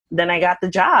then I got the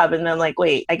job, and then like,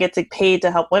 wait, I get to pay to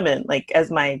help women, like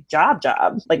as my job,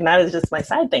 like not as just my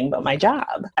side thing, but my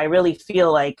job. I really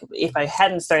feel like if I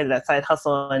hadn't started that side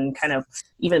hustle and kind of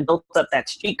even built up that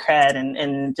street cred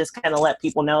and just kind of let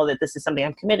people know that this is something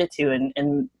I'm committed to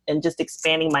and just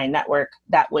expanding my network,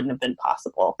 that wouldn't have been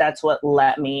possible. That's what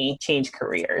let me change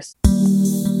careers.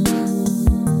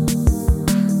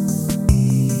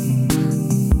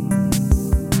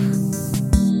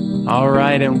 All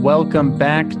right, and welcome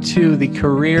back to the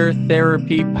Career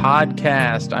Therapy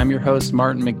Podcast. I'm your host,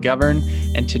 Martin McGovern,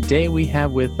 and today we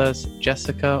have with us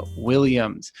Jessica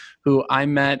Williams, who I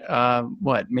met,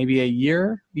 maybe a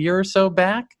year or so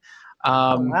back.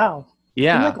 Oh, wow.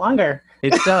 Yeah. Seems like longer.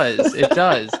 It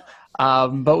does.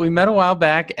 But we met a while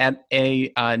back at a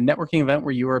networking event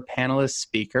where you were a panelist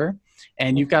speaker,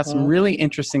 and you've got some really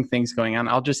interesting things going on.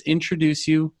 I'll just introduce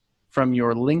you from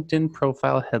your LinkedIn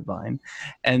profile headline,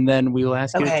 and then we will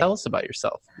ask you to tell us about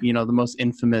yourself. You know, the most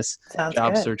infamous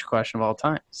job search question of all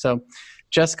time. So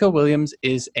Jessica Williams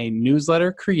is a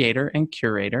newsletter creator and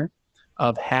curator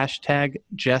of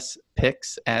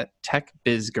 #JessPicks at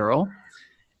TechBizGirl.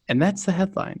 And that's the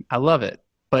headline. I love it.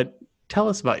 But tell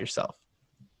us about yourself.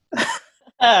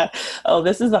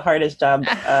 This is the hardest job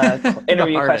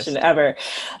interview question ever.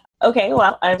 Okay,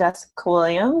 well, I'm Jessica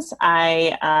Williams.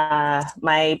 My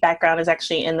background is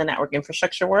actually in the network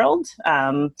infrastructure world.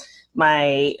 I'm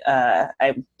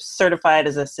certified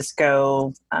as a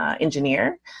Cisco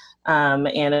engineer.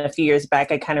 And a few years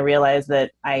back, I kind of realized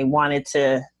that I wanted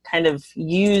to kind of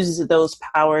use those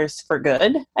powers for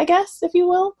good, I guess, if you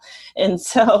will. And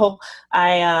so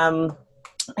I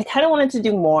kind of wanted to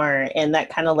do more, and that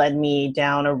kind of led me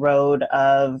down a road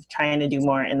of trying to do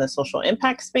more in the social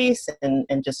impact space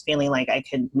and just feeling like I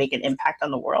could make an impact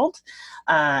on the world.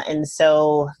 And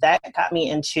so that got me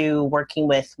into working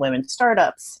with women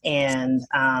startups and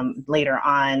later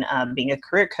on being a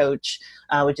career coach,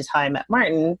 which is how I met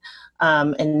Martin.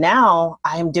 And now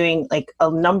I'm doing like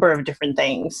a number of different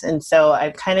things. And so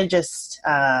I've kind of just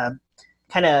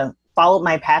followed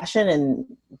my passion and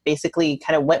basically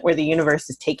kind of went where the universe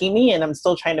is taking me. And I'm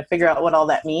still trying to figure out what all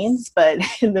that means. But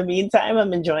in the meantime,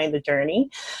 I'm enjoying the journey.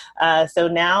 So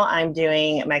now I'm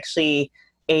actually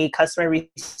a customer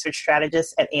research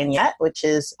strategist at Agnet, which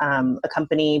is a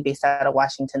company based out of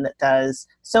Washington that does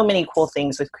so many cool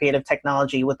things with creative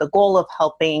technology with the goal of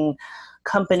helping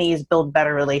companies build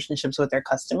better relationships with their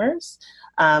customers.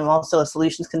 I'm also a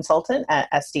solutions consultant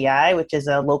at SDI, which is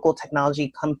a local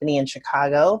technology company in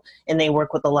Chicago, and they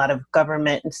work with a lot of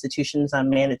government institutions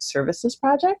on managed services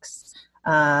projects.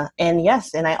 And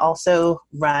I also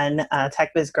run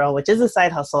TechBizGirl, which is a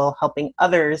side hustle, helping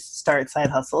others start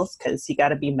side hustles because you got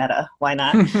to be meta. Why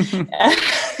not?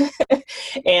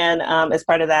 And as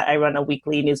part of that, I run a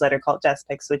weekly newsletter called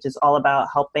JessPicks, which is all about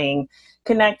helping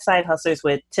connect side hustlers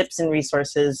with tips and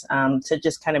resources to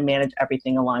just kind of manage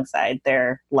everything alongside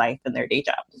their life and their day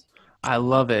jobs. I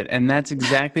love it. And that's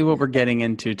exactly what we're getting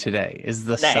into today is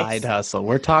the side hustle.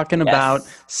 We're talking about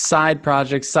side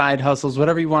projects, side hustles,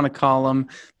 whatever you want to call them,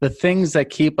 the things that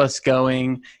keep us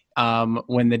going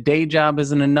when the day job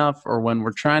isn't enough, or when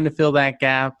we're trying to fill that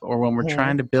gap, or when we're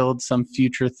trying to build some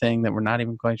future thing that we're not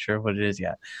even quite sure what it is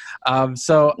yet. I'm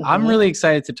really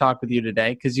excited to talk with you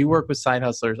today because you work with side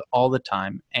hustlers all the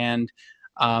time. And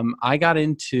I got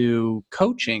into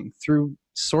coaching through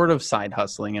sort of side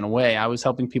hustling in a way. I was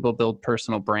helping people build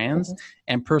personal brands,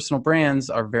 and personal brands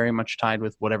are very much tied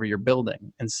with whatever you're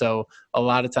building. And so a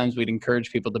lot of times we'd encourage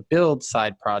people to build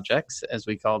side projects, as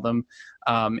we call them,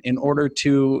 in order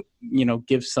to,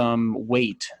 give some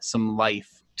weight, some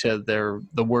life to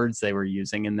the words they were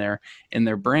using in their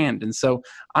brand. And so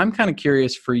I'm kind of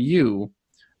curious for you,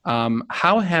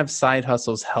 how have side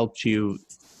hustles helped you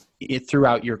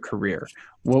throughout your career?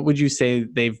 What would you say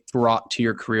they've brought to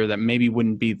your career that maybe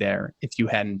wouldn't be there if you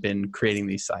hadn't been creating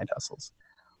these side hustles?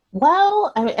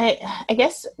 Well, I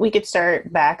guess we could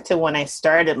start back to when I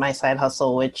started my side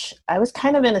hustle, which I was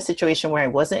kind of in a situation where I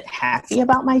wasn't happy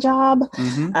about my job.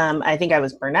 I think I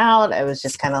was burnt out. I was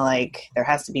just kind of like, there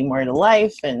has to be more to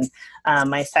life. And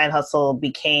my side hustle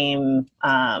became,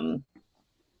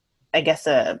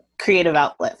 a creative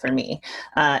outlet for me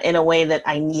in a way that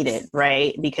I needed,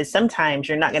 right? Because sometimes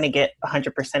you're not going to get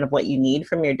 100% of what you need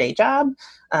from your day job.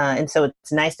 And so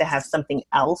it's nice to have something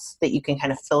else that you can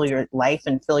kind of fill your life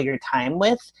and fill your time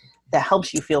with that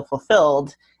helps you feel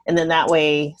fulfilled. And then that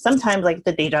way, sometimes like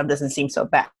the day job doesn't seem so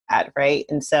bad, right?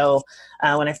 And so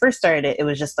when I first started it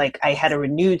was just like I had a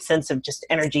renewed sense of just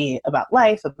energy about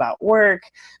life, about work,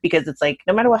 because it's like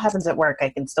no matter what happens at work, I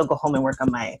can still go home and work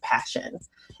on my passion.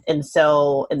 And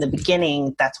so in the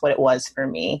beginning, that's what it was for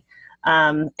me.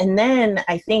 And then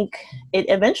I think it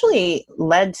eventually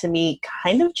led to me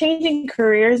kind of changing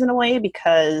careers in a way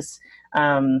because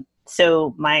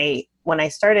when I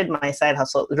started my side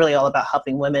hustle, it was really all about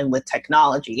helping women with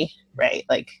technology, right?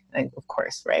 Of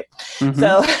course, right?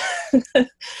 Mm-hmm.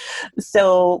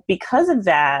 So because of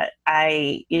that,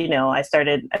 I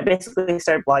basically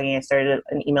started blogging. I started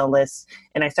an email list,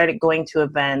 and I started going to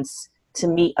events to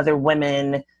meet other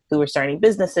women who were starting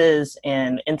businesses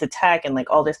and into tech and like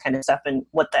all this kind of stuff. And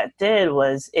what that did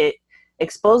was it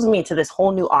exposed me to this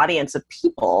whole new audience of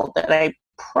people that I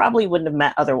probably wouldn't have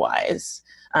met otherwise.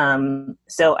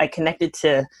 So I connected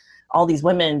to all these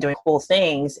women doing cool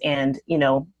things. And,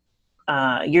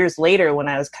 years later, when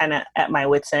I was kind of at my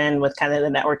wit's end with kind of the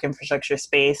network infrastructure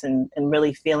space and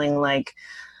really feeling like,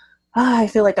 I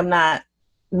feel like I'm not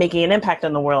making an impact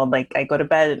on the world. Like I go to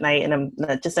bed at night and I'm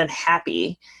just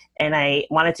unhappy. And I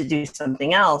wanted to do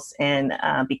something else. And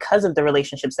because of the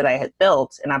relationships that I had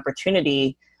built, an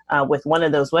opportunity with one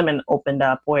of those women opened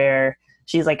up where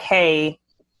she's like, hey,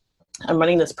 I'm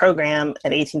running this program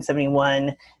at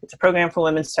 1871. It's a program for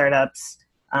women startups.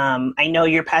 I know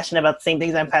you're passionate about the same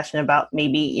things I'm passionate about.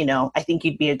 Maybe, I think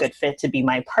you'd be a good fit to be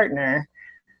my partner.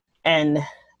 And,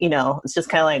 it's just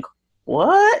kind of like,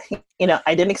 what?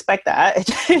 I didn't expect that.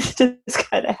 It just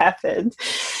kind of happened.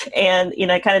 And,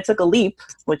 I kind of took a leap,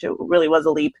 which it really was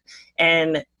a leap.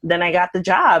 And then I got the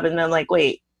job and then like,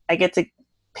 wait, I get to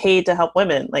pay to help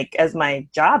women, like as my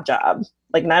job,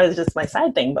 like not as just my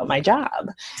side thing, but my job.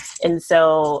 And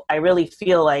so I really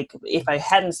feel like if I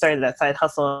hadn't started that side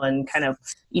hustle and kind of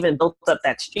even built up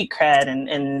that street cred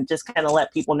and just kind of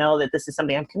let people know that this is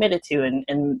something I'm committed to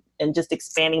and just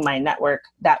expanding my network,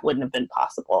 that wouldn't have been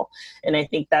possible. And I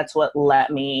think that's what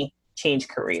let me change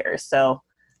careers. So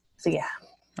yeah.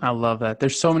 I love that.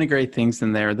 There's so many great things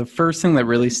in there. The first thing that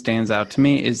really stands out to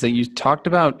me is that you talked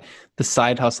about the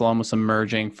side hustle almost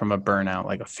emerging from a burnout,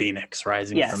 like a phoenix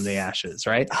rising from the ashes,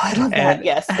 right? Oh, I love that.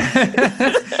 Yes.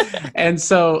 And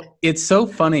so it's so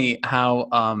funny how,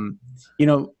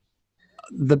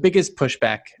 the biggest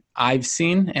pushback I've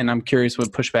seen, and I'm curious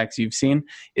what pushbacks you've seen,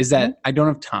 is that I don't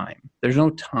have time. There's no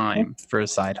time for a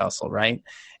side hustle, right?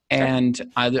 And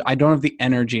I don't have the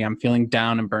energy. I'm feeling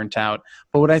down and burnt out.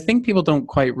 But what I think people don't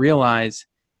quite realize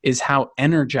is how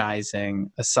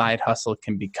energizing a side hustle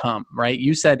can become, right?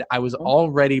 You said I was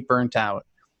already burnt out.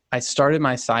 I started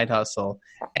my side hustle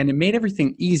and it made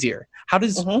everything easier. How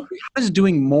does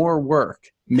doing more work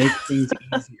make things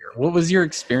easier? What was your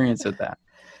experience with that?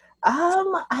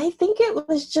 I think it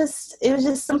was just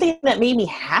something that made me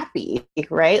happy,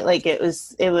 right? Like it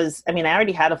was, I mean, I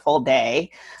already had a full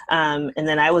day. And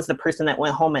then I was the person that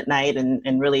went home at night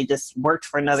and really just worked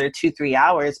for another 2-3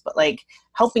 hours, but like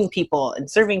helping people and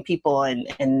serving people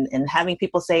and having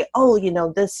people say, oh,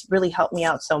 this really helped me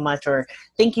out so much, or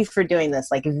thank you for doing this.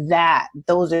 Like that,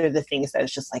 those are the things that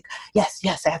it's just like, yes,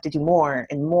 I have to do more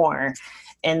and more.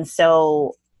 And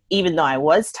so even though I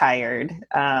was tired,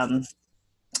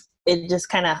 it just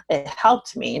it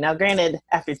helped me. Now, granted,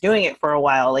 after doing it for a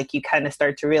while, like you kind of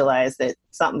start to realize that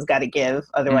something's got to give.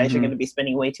 Otherwise, you're going to be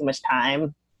spending way too much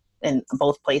time in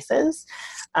both places.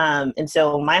 And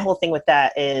so my whole thing with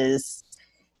that is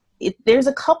there's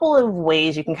a couple of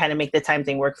ways you can kind of make the time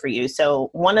thing work for you.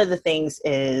 So one of the things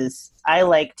is I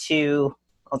like to,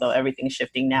 although everything's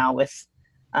shifting now with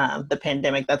the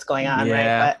pandemic that's going on,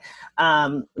 right?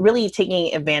 But really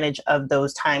taking advantage of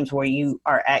those times where you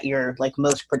are at your like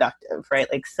most productive, right?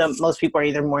 Like most people are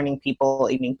either morning people,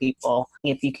 evening people.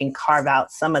 If you can carve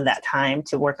out some of that time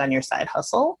to work on your side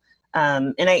hustle,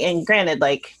 and granted,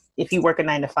 like if you work a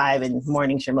 9 to 5 and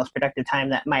morning's your most productive time,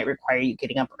 that might require you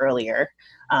getting up earlier,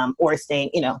 or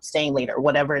staying later,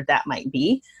 whatever that might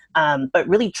be. But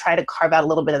really try to carve out a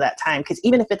little bit of that time, because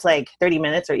even if it's like 30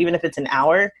 minutes or even if it's an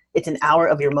hour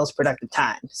of your most productive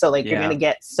time. So like you're going to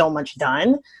get so much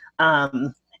done.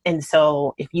 And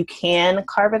so if you can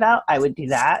carve it out, I would do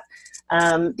that.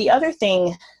 The other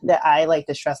thing that I like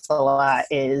to stress a lot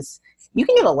is you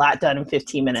can get a lot done in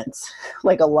 15 minutes,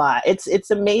 like a lot.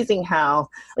 It's amazing how,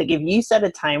 like, if you set a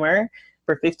timer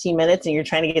for 15 minutes and you're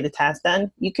trying to get a task done,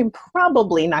 you can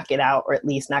probably knock it out, or at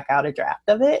least knock out a draft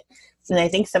of it. And I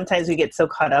think sometimes we get so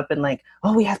caught up in like,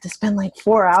 oh, we have to spend like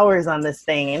 4 hours on this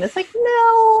thing. And it's like,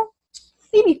 no,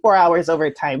 maybe 4 hours over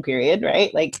a time period,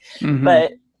 right? Like,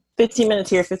 but 15 minutes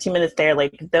here, 15 minutes there,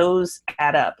 like those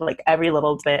add up. Like every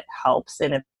little bit helps.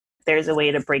 And if there's a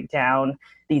way to break down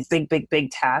these big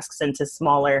tasks into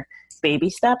smaller baby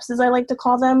steps, as I like to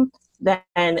call them,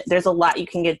 then there's a lot you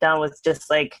can get done with just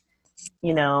like,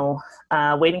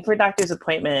 waiting for a doctor's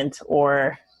appointment,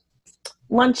 or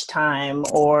lunchtime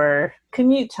or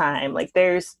commute time. Like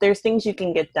there's things you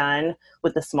can get done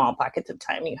with the small pockets of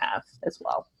time you have as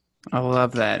well. I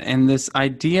love that. And this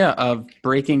idea of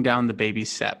breaking down the baby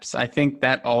steps, I think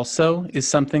that also is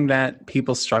something that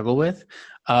people struggle with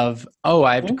of, oh,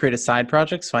 I have to create a side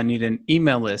project. So I need an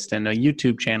email list and a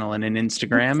YouTube channel and an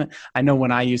Instagram. I know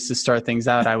when I used to start things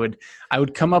out, I would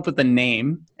come up with a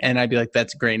name and I'd be like,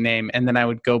 that's a great name. And then I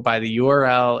would go by the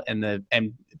URL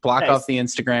and block off the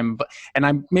Instagram. And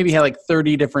I maybe had like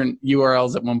 30 different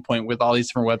URLs at one point with all these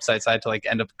different websites. I had to like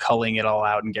end up culling it all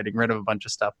out and getting rid of a bunch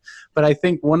of stuff. But I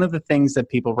think one of the things that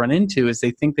people run into is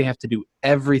they think they have to do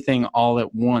everything all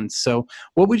at once. So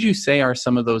what would you say are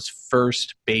some of those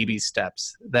first baby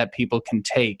steps that people can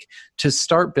take to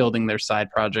start building their side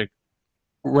project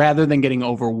rather than getting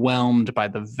overwhelmed by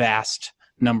the vast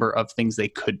number of things they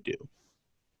could do?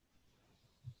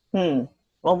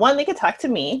 Well, one, they could talk to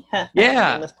me.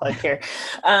 Yeah. This plug here.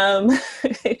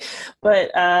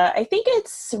 But I think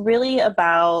it's really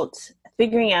about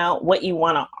figuring out what you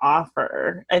want to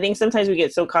offer. I think sometimes we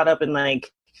get so caught up in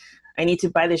like, I need to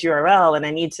buy this URL and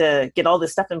I need to get all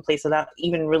this stuff in place without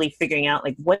even really figuring out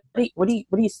like, what are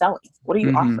you selling? What are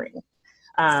you offering?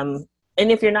 And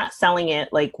if you're not selling it,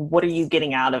 like, what are you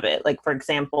getting out of it? Like, for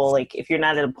example, like if you're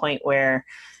not at a point where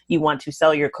you want to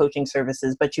sell your coaching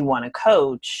services, but you want to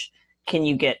coach, can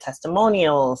you get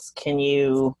testimonials? Can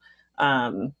you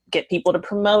get people to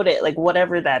promote it? Like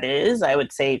whatever that is, I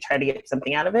would say try to get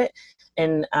something out of it.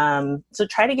 And so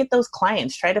try to get those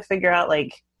clients, try to figure out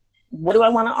like, what do I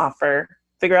want to offer?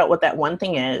 Figure out what that one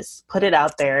thing is, put it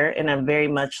out there. And I'm very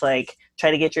much like,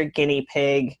 try to get your guinea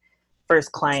pig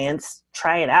first clients,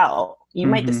 try it out. You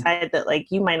might decide that like,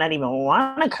 you might not even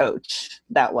want to coach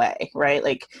that way, right?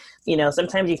 Like, you know,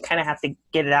 sometimes you kind of have to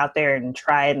get it out there and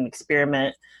try it and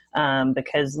experiment.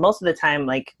 Because most of the time,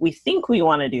 like we think we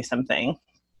want to do something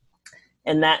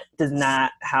and that does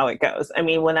not how it goes. I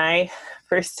mean, when I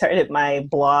first started my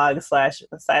blog /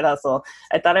 side hustle,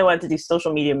 I thought I wanted to do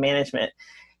social media management.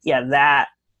 Yeah, that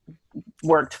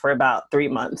worked for about 3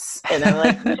 months. And I'm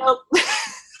like, nope.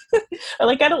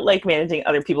 Like, I don't like managing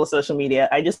other people's social media.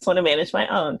 I just want to manage my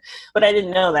own. But I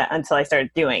didn't know that until I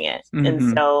started doing it.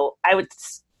 And so I would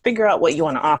figure out what you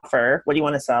want to offer, what you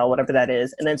want to sell, whatever that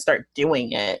is, and then start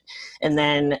doing it. And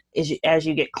then as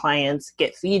you get clients,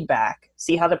 get feedback,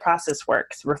 see how the process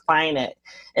works, refine it.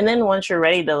 And then once you're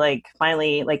ready to like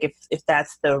finally, like if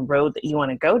that's the road that you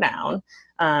want to go down,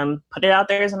 put it out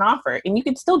there as an offer. And you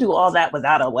can still do all that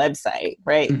without a website,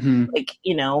 right? Like,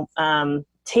 you know,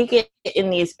 take it in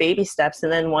these baby steps.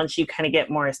 And then once you kind of get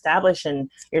more established and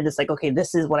you're just like, okay,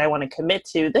 this is what I want to commit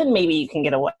to, then maybe you can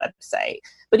get a website.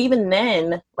 But even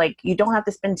then, like, you don't have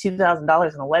to spend $2,000 on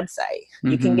a website.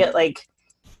 You can get like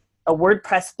a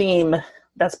WordPress theme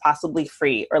that's possibly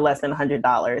free or less than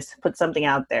 $100. Put something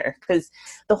out there, because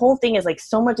the whole thing is like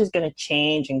so much is going to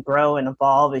change and grow and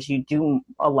evolve as you do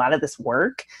a lot of this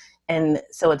work. And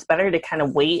so it's better to kind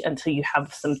of wait until you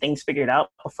have some things figured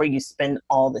out before you spend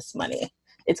all this money.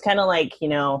 It's kind of like, you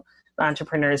know,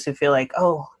 entrepreneurs who feel like,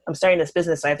 oh, I'm starting this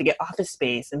business, so I have to get office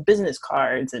space and business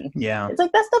cards. And it's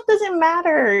like, that stuff doesn't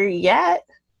matter yet.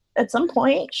 At some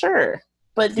point, sure.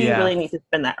 But do you really need to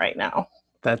spend that right now?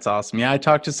 That's awesome. Yeah, I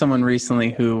talked to someone recently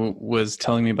who was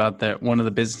telling me about that one of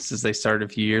the businesses they started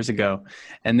a few years ago.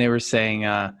 And they were saying,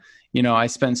 you know, I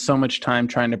spent so much time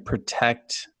trying to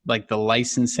protect like the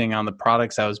licensing on the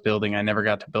products I was building. I never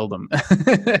got to build them.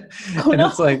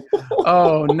 It's like,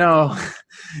 oh no,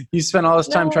 you spent all this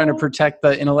time trying to protect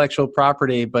the intellectual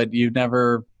property, but you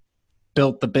never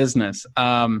built the business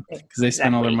because they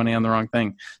spent all their money on the wrong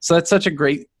thing. So that's such a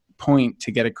great point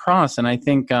to get across. And I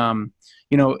think,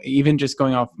 you know, even just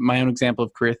going off my own example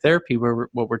of career therapy,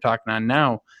 what we're talking on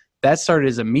now, that started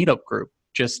as a meetup group,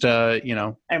 just you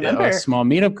know, a small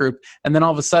meetup group. And then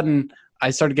all of a sudden I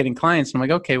started getting clients and I'm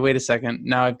like, okay, wait a second.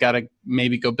 Now I've got to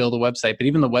maybe go build a website. But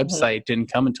even the website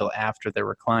didn't come until after there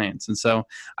were clients. And so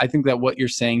I think that what you're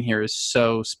saying here is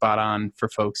so spot on for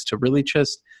folks to really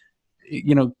just,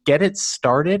 you know, get it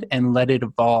started and let it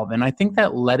evolve. And I think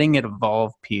that letting it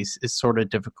evolve piece is sort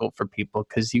of difficult for people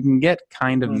because you can get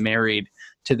kind of married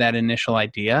to that initial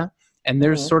idea. And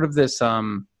there's sort of this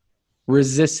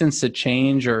resistance to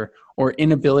change or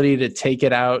inability to take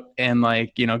it out and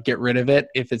like, you know, get rid of it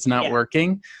if it's not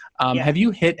working. Have you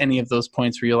hit any of those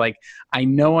points where you're like, I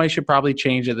know I should probably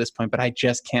change at this point, but I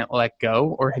just can't let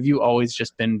go? Or have you always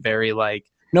just been very like,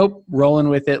 nope, rolling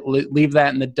with it, leave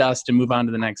that in the dust and move on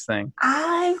to the next thing?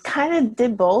 I kind of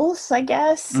did both, I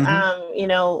guess. You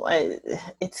know,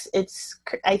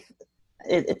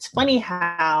 it's funny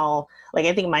how, like,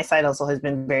 I think my side hustle has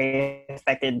been very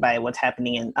affected by what's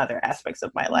happening in other aspects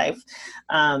of my life.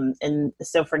 And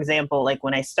so, for example, like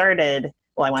when I started,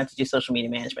 well, I wanted to do social media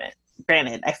management.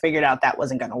 Granted, I figured out that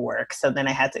wasn't going to work. So then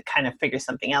I had to kind of figure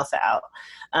something else out.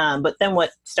 But then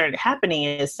what started happening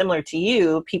is similar to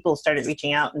you, people started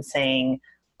reaching out and saying,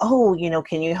 oh,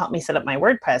 can you help me set up my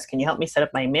WordPress? Can you help me set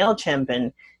up my MailChimp?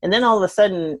 And then all of a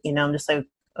sudden, I'm just like,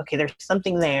 okay, there's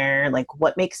something there. Like,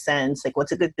 what makes sense? Like,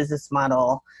 what's a good business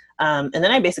model? And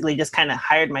then I basically just kind of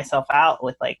hired myself out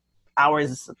with like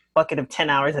bucket of 10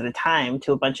 hours at a time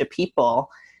to a bunch of people.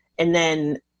 And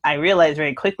then I realized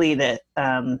very quickly that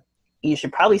you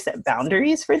should probably set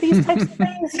boundaries for these types of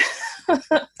things.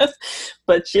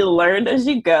 But you learn as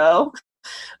you go.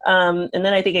 And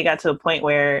then I think it got to a point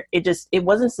where it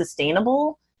wasn't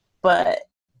sustainable, but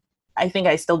I think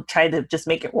I still tried to just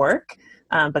make it work.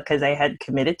 Because I had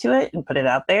committed to it and put it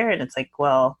out there. And it's like,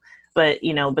 well, but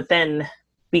then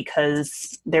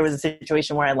because there was a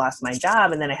situation where I lost my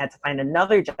job and then I had to find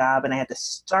another job and I had to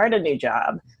start a new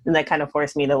job, and that kind of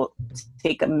forced me to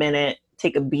take a minute,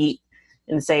 take a beat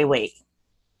and say, wait,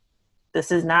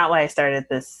 this is not why I started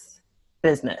this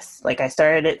business. Like, I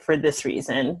started it for this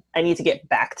reason. I need to get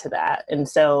back to that. And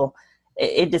so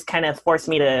it just kind of forced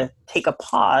me to take a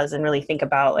pause and really think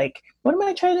about, like, what am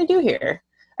I trying to do here?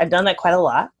 I've done that quite a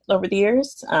lot over the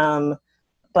years.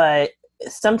 But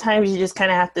sometimes you just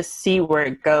kind of have to see where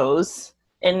it goes.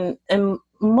 And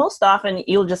most often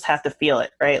you'll just have to feel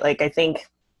it, right? Like, I think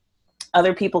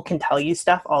other people can tell you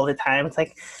stuff all the time. It's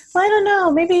like, well, I don't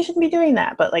know, maybe you shouldn't be doing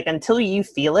that. But like, until you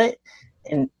feel it,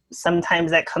 and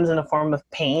sometimes that comes in a form of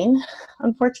pain,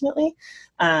 unfortunately,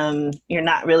 you're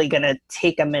not really going to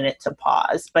take a minute to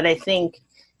pause. But I think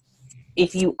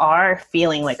if you are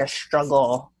feeling like a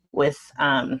struggle with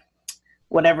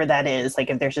whatever that is, like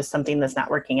if there's just something that's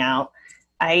not working out,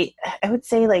 I would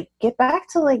say, like, get back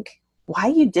to like why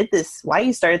you did this, why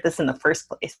you started this in the first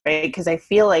place, right? Because I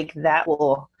feel like that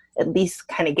will at least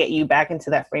kind of get you back into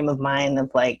that frame of mind of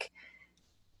like,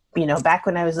 back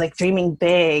when I was like dreaming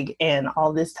big and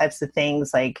all these types of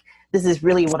things, like this is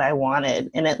really what I wanted.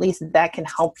 And at least that can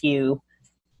help you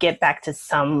get back to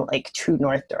some like true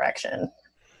north direction.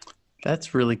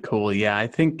 That's really cool. Yeah, I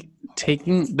think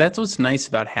that's what's nice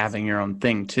about having your own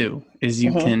thing too, is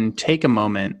you can take a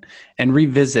moment and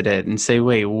revisit it and say,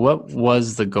 wait, what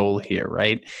was the goal here,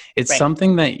 right? It's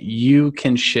something that you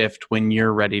can shift when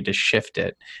you're ready to shift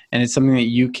it. And it's something that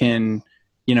you can,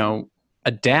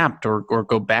 adapt or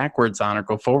go backwards on or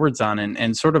go forwards on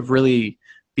and sort of really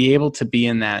be able to be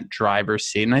in that driver's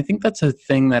seat. And I think that's a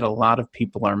thing that a lot of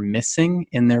people are missing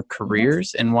in their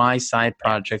careers, and why side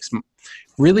projects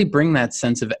really bring that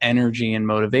sense of energy and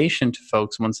motivation to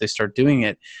folks once they start doing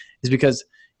it, is because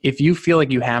if you feel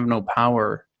like you have no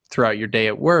power throughout your day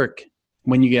at work,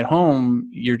 when you get home,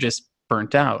 you're just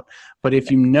burnt out. But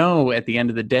if you know at the end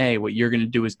of the day what you're going to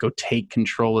do is go take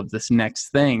control of this next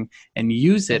thing and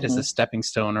use it as a stepping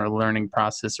stone or a learning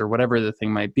process or whatever the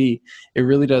thing might be, it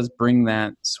really does bring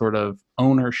that sort of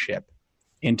ownership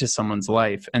into someone's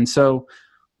life. And so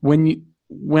when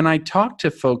I talk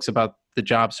to folks about the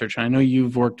job search, and I know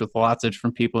you've worked with lots of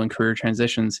different people in career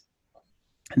transitions,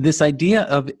 this idea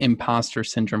of imposter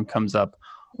syndrome comes up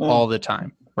all the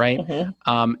time, right?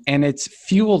 And it's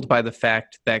fueled by the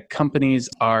fact that companies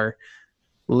are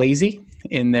lazy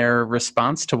in their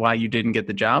response to why you didn't get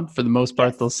the job. For the most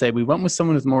part, they'll say, we went with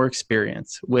someone with more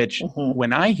experience, which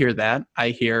when I hear that,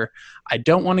 I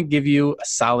don't want to give you a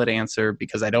solid answer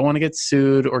because I don't want to get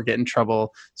sued or get in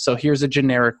trouble. So here's a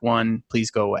generic one,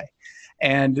 please go away.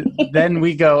 And then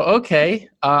we go, okay,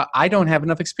 I don't have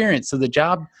enough experience. So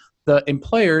the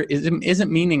employer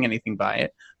isn't meaning anything by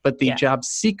it, but the job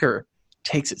seeker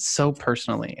takes it so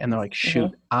personally. And they're like,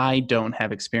 shoot, I don't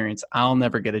have experience. I'll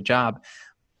never get a job.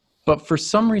 But for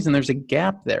some reason, there's a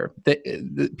gap there.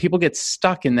 That people get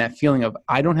stuck in that feeling of,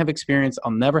 I don't have experience.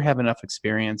 I'll never have enough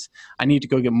experience. I need to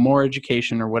go get more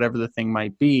education or whatever the thing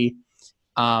might be.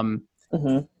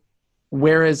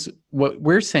 Whereas what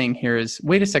we're saying here is,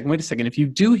 wait a second. If you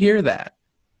do hear that,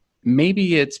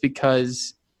 maybe it's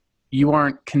because you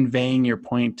aren't conveying your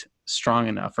point strong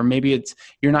enough, or maybe it's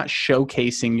you're not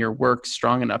showcasing your work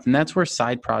strong enough. And that's where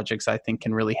side projects, I think,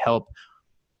 can really help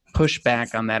push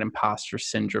back on that imposter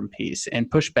syndrome piece and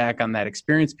push back on that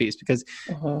experience piece. Because,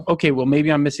 okay, well,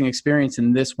 maybe I'm missing experience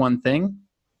in this one thing.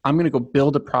 I'm going to go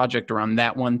build a project around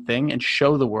that one thing and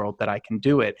show the world that I can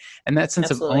do it. And that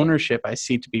sense of ownership I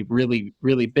see to be really,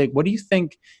 really big. What do you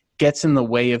think gets in the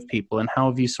way of people, and how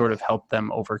have you sort of helped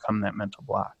them overcome that mental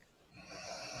block?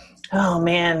 Oh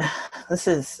man, I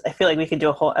feel like we could do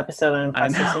a whole episode on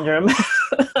imposter syndrome.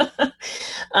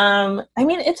 I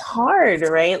mean, it's hard,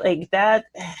 right? Like that,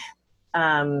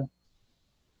 um,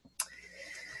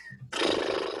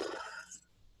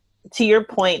 to your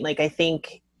point, like I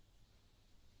think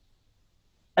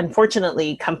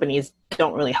unfortunately companies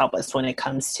don't really help us when it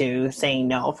comes to saying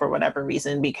no for whatever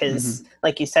reason, because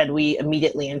like you said, we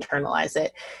immediately internalize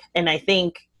it. And I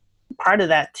think part of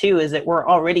that too is that we're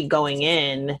already going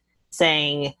in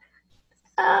saying,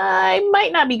 I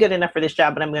might not be good enough for this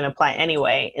job, but I'm going to apply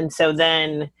anyway. And so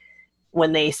then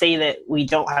when they say that we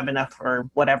don't have enough or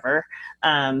whatever,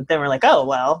 then we're like, oh,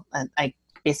 well, I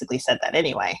basically said that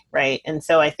anyway. Right. And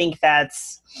so I think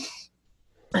it's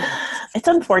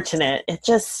unfortunate. It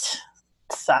just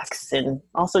sucks. And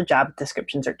also job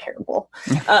descriptions are terrible.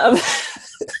 Because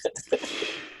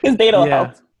they don't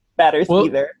help matters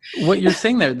either. What you're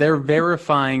saying there, they're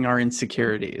verifying our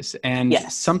insecurities. And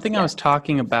something I was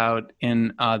talking about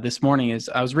in this morning is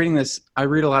I was reading this. I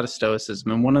read a lot of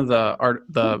Stoicism, and one of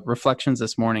the reflections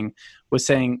this morning was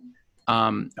saying,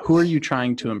 who are you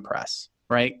trying to impress?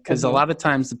 Right? Because a lot of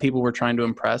times the people we're trying to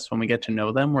impress, when we get to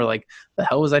know them, we're like, the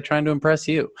hell was I trying to impress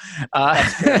you?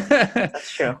 That's true.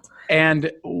 That's true.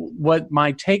 And what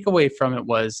my takeaway from it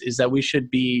is that we should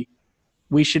be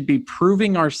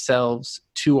proving ourselves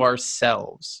to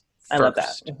ourselves first, I love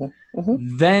that.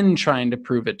 Then trying to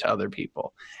prove it to other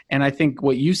people. And I think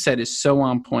what you said is so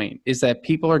on point, is that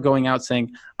people are going out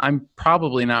saying, I'm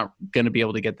probably not going to be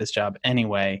able to get this job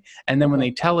anyway. And then when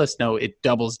they tell us no, it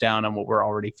doubles down on what we're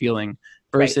already feeling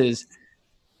versus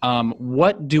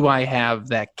what do I have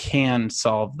that can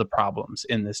solve the problems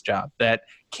in this job, that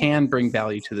can bring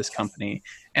value to this company?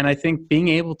 And I think being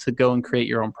able to go and create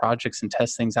your own projects and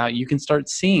test things out, you can start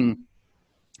seeing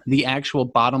the actual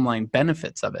bottom line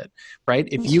benefits of it, right?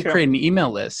 If you create an email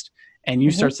list and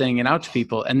you start sending it out to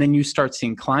people, and then you start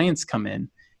seeing clients come in,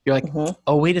 you're like,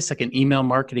 oh, wait a second, email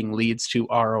marketing leads to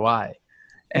ROI.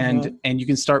 And you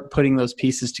can start putting those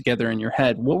pieces together in your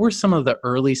head. What were some of the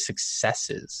early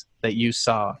successes that you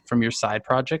saw from your side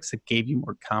projects that gave you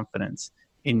more confidence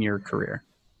in your career?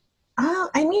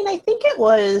 I mean, I think it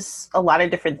was a lot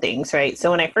of different things, right? So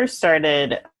when I first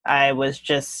started, I was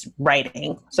just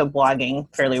writing, so blogging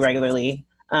fairly regularly.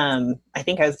 I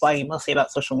think I was blogging mostly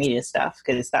about social media stuff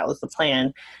because that was the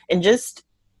plan. And just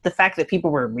the fact that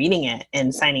people were reading it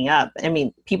and signing up. I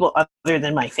mean, people other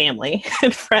than my family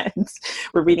and friends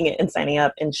were reading it and signing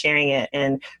up and sharing it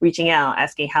and reaching out,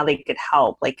 asking how they could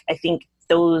help. Like, I think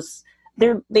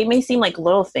they may seem like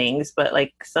little things, but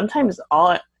like sometimes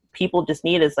all people just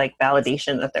need is like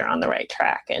validation that they're on the right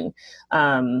track. And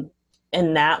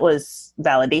that was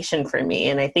validation for me.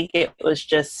 And I think it was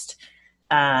just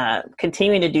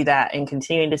continuing to do that and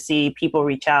continuing to see people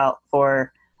reach out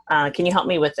for, can you help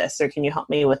me with this? Or can you help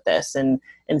me with this? And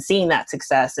seeing that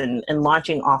success and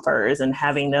launching offers and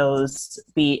having those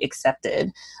be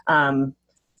accepted.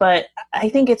 But I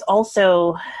think it's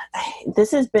also,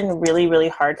 this has been really, really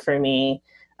hard for me.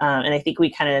 And I think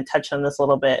we kind of touched on this a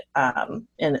little bit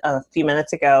in a few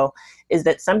minutes ago, is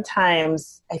that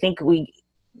sometimes I think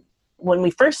when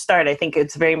we first start, I think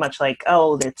it's very much like,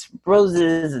 oh, it's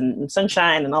roses and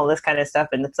sunshine and all this kind of stuff.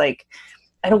 And it's like,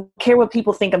 I don't care what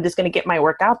people think, I'm just going to get my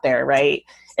work out there, right?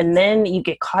 And then you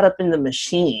get caught up in the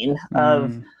machine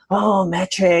of,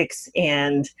 metrics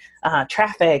and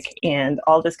traffic and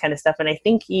all this kind of stuff. And I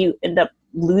think you end up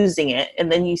losing it.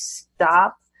 And then you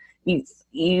stop,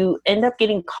 you end up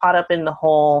getting caught up in the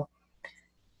whole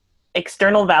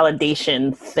external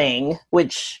validation thing,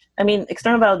 which, I mean,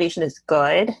 external validation is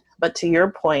good, but to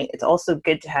your point, it's also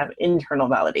good to have internal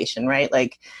validation, right?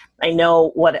 Like, I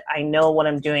know what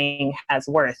I'm doing has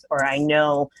worth, or I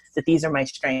know that these are my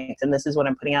strengths and this is what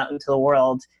I'm putting out into the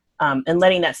world, and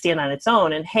letting that stand on its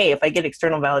own. And hey, if I get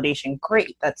external validation,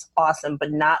 great, that's awesome,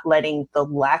 but not letting the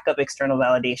lack of external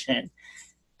validation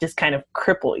just kind of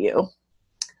cripple you.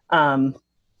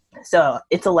 So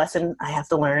it's a lesson I have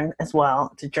to learn as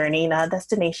well. It's a journey, not a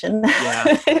destination.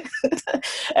 Yeah.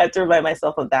 I have to remind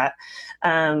myself of that.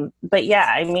 But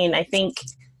yeah, I mean, I think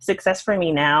success for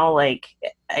me now, like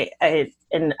I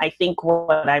think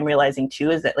what I'm realizing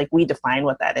too is that like we define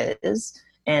what that is.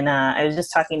 And I was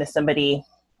just talking to somebody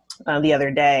the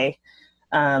other day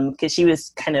because she was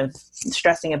kind of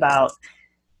stressing about,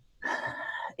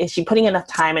 is she putting enough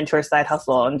time into her side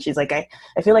hustle? And she's like, I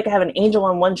feel like I have an angel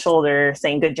on one shoulder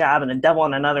saying good job and a devil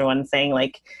on another one saying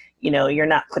like, you're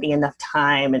not putting enough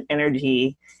time and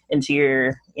energy into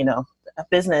your,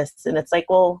 business. And it's like,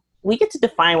 well, we get to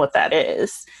define what that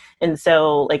is. And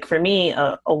so like for me,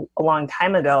 a long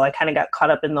time ago, I kind of got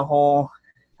caught up in the whole,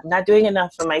 I'm not doing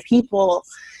enough for my people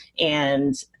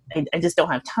and I just don't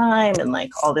have time and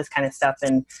like all this kind of stuff.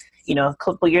 And a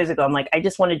couple years ago, I'm like, I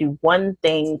just want to do one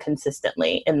thing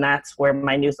consistently. And that's where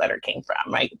my newsletter came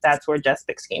from, right? That's where Jess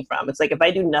Picks came from. It's like, if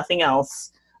I do nothing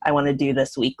else, I want to do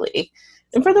this weekly.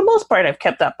 And for the most part, I've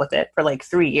kept up with it for like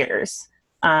 3 years.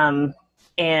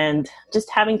 And just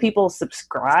having people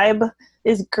subscribe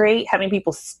is great. Having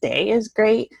people stay is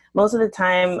great. Most of the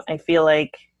time, I feel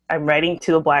like I'm writing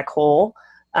to a black hole.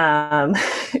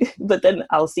 But then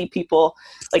I'll see people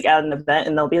like at an event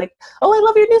and they'll be like, oh, I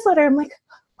love your newsletter. I'm like,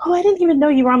 oh, I didn't even know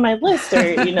you were on my list,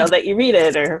 or, that you read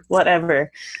it or whatever.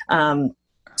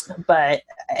 But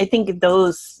I think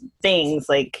those things,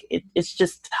 like, it's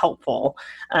just helpful.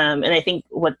 And I think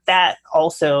what that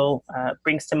also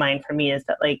brings to mind for me is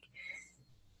that, like,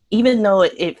 even though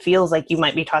it feels like you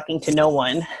might be talking to no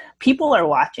one, people are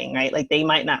watching, right? Like, they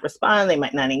might not respond, they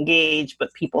might not engage,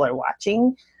 but people are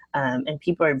watching, and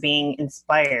people are being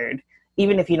inspired,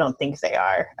 even if you don't think they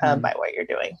are, by what you're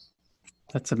doing.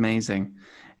 That's amazing.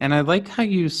 And I like how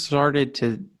you started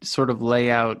to sort of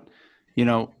lay out,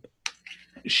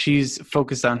 she's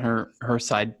focused on her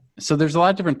side. So there's a lot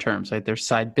of different terms, right? There's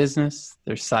side business,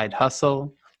 there's side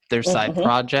hustle, there's side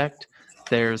project,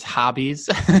 there's hobbies.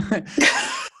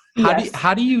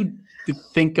 How do you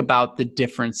think about the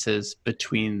differences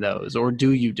between those, or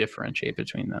do you differentiate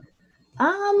between them?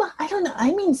 I don't know.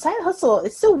 I mean, side hustle,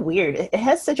 it's so weird. It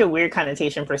has such a weird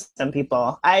connotation for some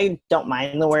people. I don't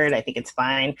mind the word. I think it's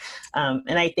fine.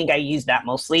 And I think I use that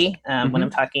mostly when I'm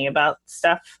talking about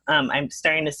stuff. I'm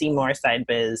starting to see more side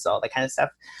biz, all that kind of stuff.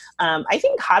 I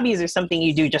think hobbies are something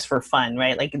you do just for fun,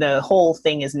 right? Like, the whole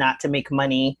thing is not to make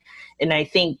money. And I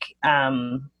think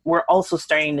we're also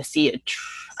starting to see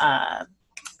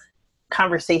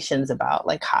conversations about,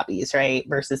 like, hobbies, right,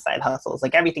 versus side hustles.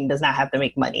 Like, everything does not have to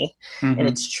make money. And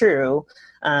it's true.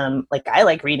 Like, I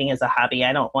like reading as a hobby.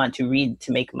 I don't want to read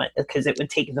to make money, because it would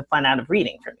take the fun out of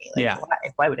reading for me. Like,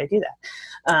 why would I do that?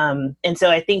 And so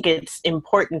I think it's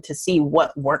important to see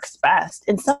what works best.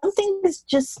 And some things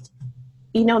just,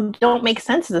 don't make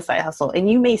sense as a side hustle. And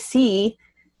you may see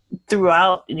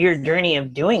throughout your journey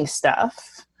of doing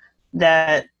stuff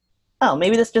that, oh,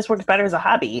 maybe this just works better as a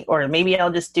hobby, or maybe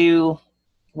I'll just do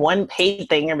one paid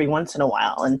thing every once in a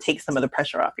while and take some of the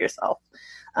pressure off yourself.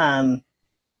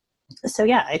 So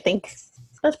yeah, I think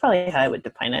that's probably how I would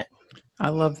define it. I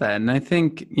love that. And I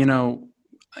think,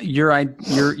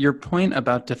 your point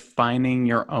about defining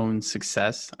your own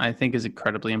success, I think, is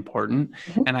incredibly important.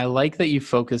 And I like that you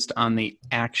focused on the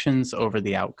actions over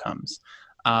the outcomes.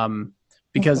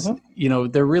 Because,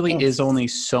 there really is only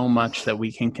so much that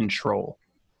we can control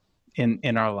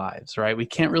in our lives, right? We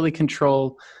can't really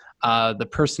control the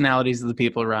personalities of the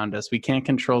people around us. We can't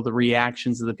control the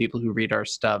reactions of the people who read our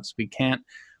stuffs. We can't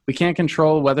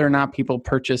control whether or not people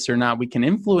purchase or not. We can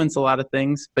influence a lot of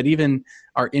things, but even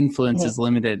our influence is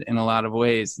limited in a lot of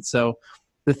ways. And so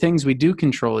the things we do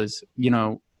control is,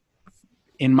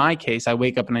 in my case, I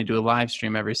wake up and I do a live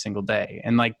stream every single day.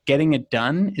 And, like, getting it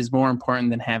done is more important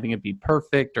than having it be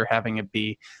perfect, or having it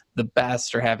be the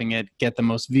best, or having it get the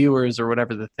most viewers, or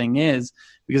whatever the thing is,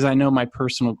 because I know my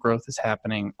personal growth is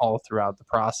happening all throughout the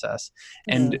process.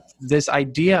 And this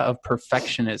idea of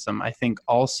perfectionism, I think,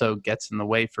 also gets in the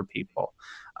way for people.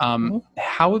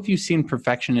 How have you seen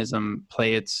perfectionism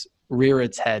rear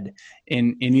its head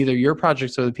in either your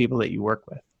projects or the people that you work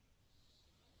with?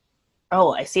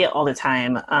 Oh, I see it all the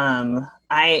time.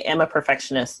 I am a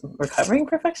perfectionist, recovering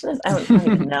perfectionist. I don't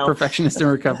even know. Perfectionist in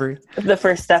recovery. The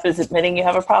first step is admitting you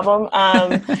have a problem.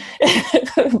 But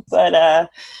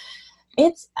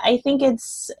I think it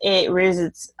rears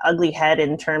its ugly head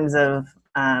in terms of,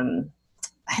 in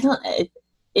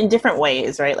different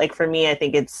ways, right? Like, for me, I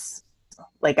think it's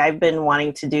like, I've been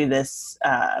wanting to do this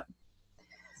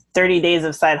 30 days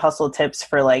of side hustle tips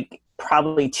for, like,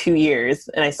 probably 2 years,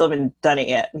 and I still haven't done it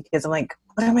yet, because I'm like,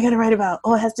 what am I going to write about?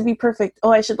 Oh, it has to be perfect.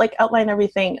 Oh, I should, like, outline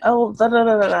everything. Oh, da, da,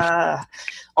 da, da, da.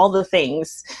 All the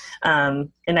things.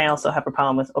 And I also have a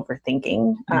problem with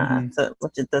overthinking,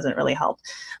 which it doesn't really help.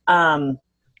 And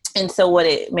so what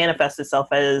it manifests itself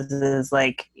as is,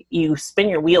 like, you spin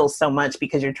your wheels so much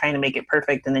because you're trying to make it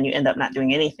perfect, and then you end up not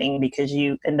doing anything, because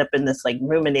you end up in this, like,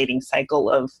 ruminating cycle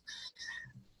of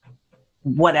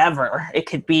whatever. It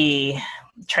could be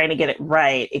trying to get it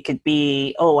right. It could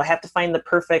be, oh, I have to find the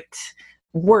perfect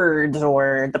words,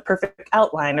 or the perfect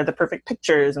outline, or the perfect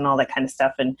pictures, and all that kind of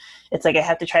stuff. And it's like, I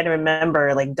have to try to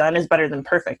remember, like, done is better than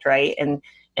perfect, right? And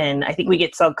I think we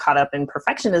get so caught up in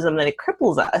perfectionism that it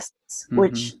cripples us,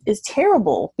 which is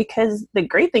terrible, because the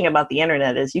great thing about the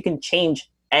internet is you can change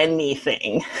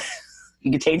anything. You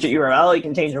can change your URL, you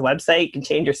can change your website, you can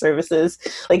change your services,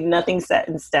 like, nothing's set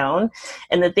in stone.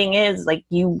 And the thing is, like,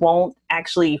 you won't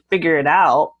actually figure it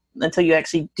out until you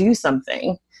actually do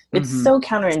something. It's so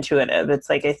counterintuitive. It's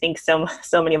like, I think so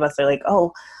many of us are like,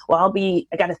 oh, well, I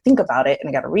got to think about it and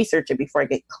I got to research it before I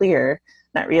get clear,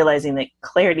 not realizing that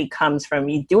clarity comes from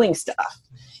you doing stuff,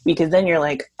 because then you're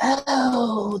like,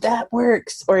 oh, that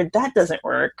works or that doesn't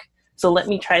work. So let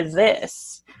me try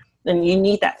this. And you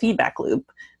need that feedback loop,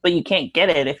 but you can't get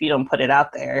it if you don't put it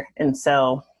out there. And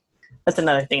so that's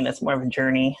another thing that's more of a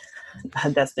journey,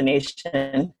 a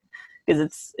destination,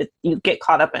 because you get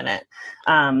caught up in it.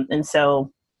 And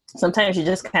so sometimes you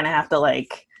just kind of have to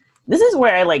like, this is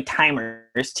where I like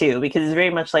timers too, because it's very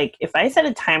much like if I set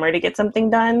a timer to get something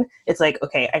done, it's like,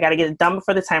 okay, I got to get it done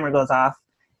before the timer goes off.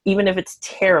 Even if it's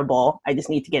terrible, I just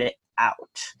need to get it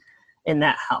out. And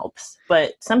that helps.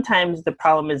 But sometimes the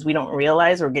problem is we don't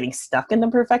realize we're getting stuck in the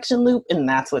perfection loop, and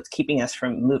that's what's keeping us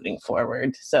from moving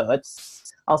forward. So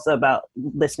it's also about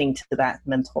listening to that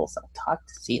mental self-talk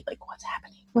to see like what's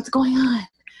happening, what's going on.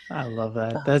 I love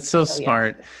that. That's so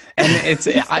smart. Yeah.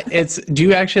 And it's, do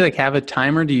you actually like have a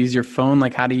timer to use your phone?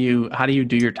 Like how do you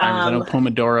do your timers? I know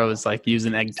Pomodoro is like use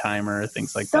an egg timer or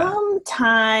things like that.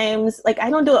 Sometimes, like I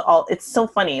don't do it all. It's so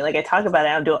funny. Like I talk about it,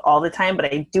 I don't do it all the time, but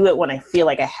I do it when I feel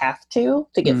like I have to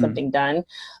get something done.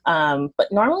 But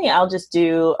normally I'll just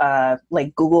do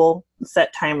like Google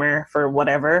set timer for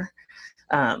whatever.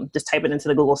 Just type it into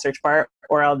the Google search bar,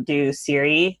 or I'll do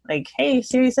Siri, like, hey,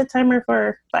 Siri, set timer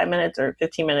for 5 minutes or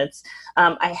 15 minutes.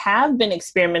 I have been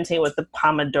experimenting with the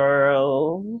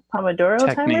Pomodoro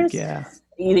technique, timers.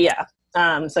 Yeah.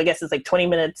 So I guess it's like 20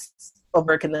 minutes of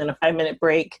work and then a 5-minute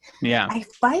break. Yeah. I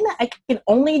find that I can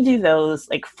only do those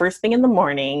like first thing in the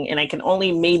morning, and I can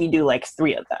only maybe do like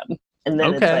 3 of them. And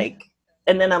then it's like,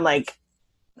 and then I'm like,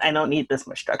 I don't need this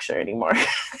much structure anymore.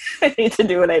 I need to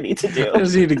do what I need to do. I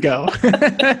just need to go.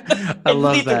 I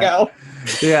love that. To go.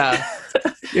 Yeah.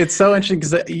 It's so interesting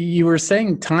because you were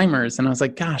saying timers, and I was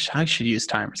like, gosh, I should use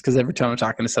timers, because every time I'm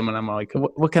talking to someone, I'm like,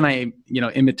 what can I,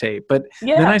 imitate? But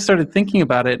then I started thinking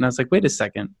about it, and I was like, wait a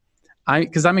second.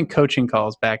 Because I'm in coaching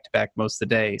calls back to back most of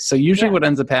the day. So usually what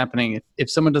ends up happening,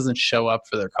 if someone doesn't show up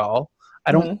for their call,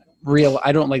 I don't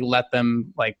like let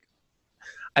them I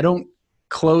don't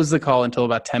close the call until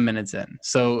about 10 minutes in.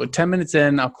 So 10 minutes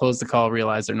in, I'll close the call,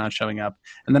 realize they're not showing up.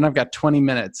 And then I've got 20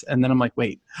 minutes. And then I'm like,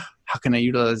 wait, how can I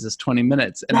utilize this 20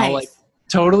 minutes? And I'll like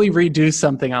totally redo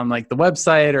something on like the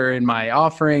website or in my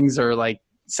offerings, or like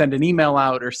send an email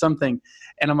out or something.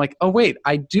 And I'm like, oh, wait,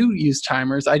 I do use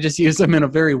timers. I just use them in a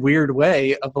very weird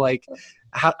way of like,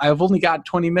 I've only got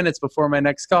 20 minutes before my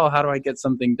next call. How do I get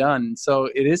something done? So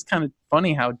it is kind of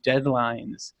funny how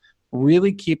deadlines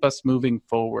really keep us moving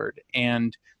forward.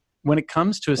 And when it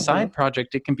comes to a side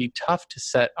project, it can be tough to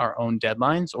set our own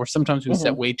deadlines, or sometimes we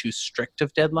set way too strict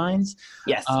of deadlines.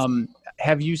 Yes.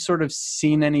 Have you sort of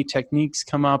seen any techniques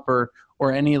come up, or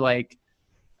any like,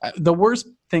 the worst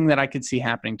thing that I could see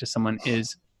happening to someone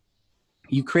is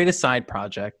you create a side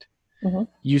project,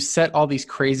 you set all these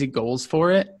crazy goals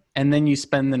for it, and then you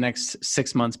spend the next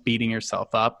 6 months beating yourself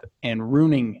up and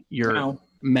ruining your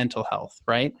mental health,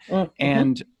 right?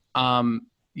 And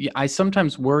I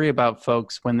sometimes worry about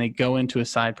folks when they go into a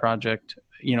side project,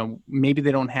 maybe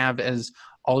they don't have as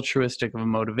altruistic of a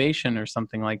motivation or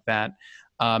something like that.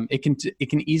 It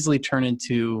can easily turn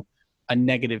into a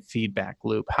negative feedback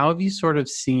loop. How have you sort of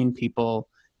seen people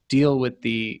deal with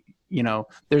the,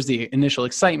 there's the initial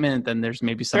excitement, then there's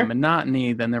maybe some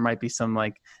monotony, then there might be some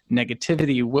like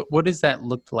negativity. What does that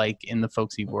look like in the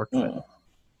folks you've worked with?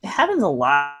 It happens a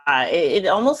lot.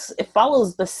 It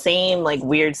follows the same like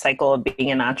weird cycle of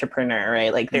being an entrepreneur,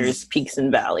 right? Like there's peaks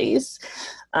and valleys.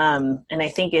 And I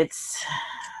think it's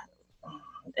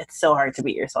so hard to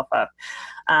beat yourself up.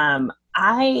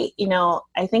 I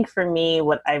think for me,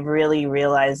 what I've really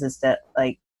realized is that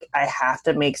like I have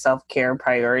to make self-care a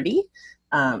priority.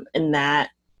 And that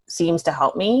seems to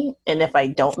help me. And if I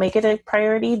don't make it a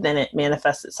priority, then it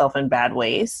manifests itself in bad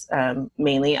ways.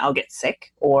 Mainly I'll get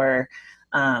sick, or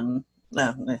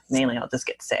mainly I'll just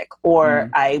get sick, or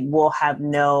I will have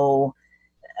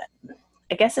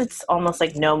I guess it's almost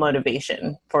like no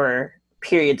motivation for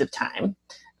periods of time,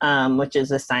 which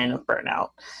is a sign of burnout.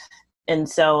 And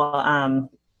so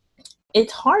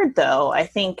it's hard though. I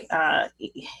think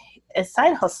as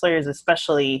side hustlers,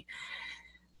 especially,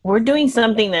 we're doing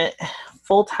something that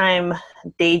full-time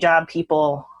day job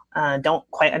people don't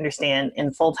quite understand,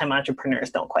 and full-time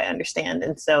entrepreneurs don't quite understand.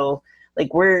 And so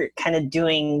like we're kind of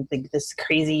doing this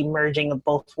crazy merging of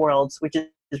both worlds, which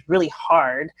is really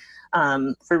hard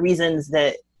for reasons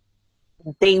that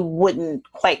they wouldn't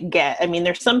quite get. I mean,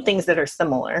 there's some things that are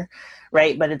similar,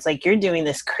 right? But it's like you're doing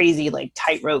this crazy like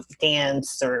tightrope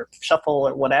dance or shuffle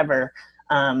or whatever,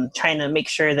 trying to make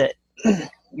sure that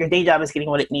your day job is getting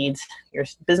what it needs, your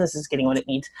business is getting what it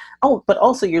needs. Oh, but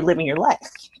also you're living your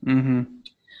life. Mm-hmm.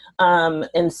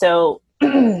 And so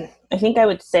I think I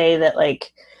would say that,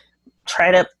 like,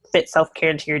 try to fit self-care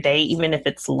into your day, even if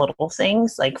it's little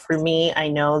things. Like for me, I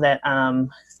know that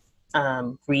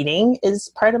reading is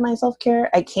part of my self-care.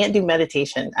 I can't do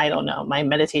meditation. I don't know. My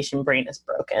meditation brain is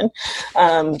broken.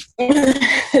 So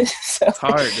it's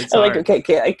hard. It's I'm hard. like,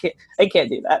 okay, I can't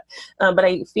do that. But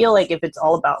I feel like if it's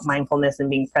all about mindfulness and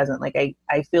being present, like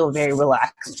I feel very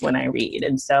relaxed when I read.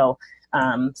 And so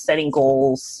setting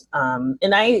goals,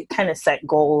 and I kind of set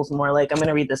goals more like I'm going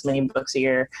to read this many books a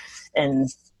year. And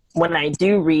when I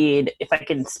do read, if I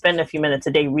can spend a few minutes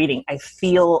a day reading, I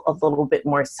feel a little bit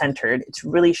more centered. It's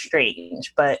really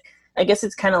strange, but I guess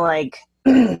it's kind of like,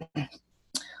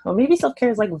 well, maybe self-care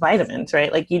is like vitamins,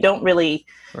 right? Like you don't really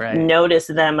notice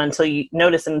them until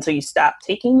you stop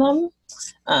taking them,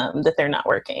 that they're not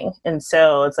working. And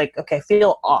so it's like, okay, I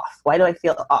feel off. Why do I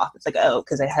feel off? It's like, oh,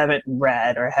 because I haven't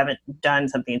read or I haven't done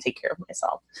something to take care of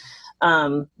myself.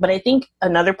 But I think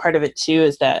another part of it too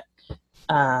is that,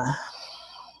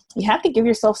 you have to give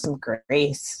yourself some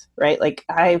grace, right? Like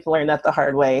I've learned that the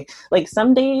hard way. Like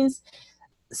some days,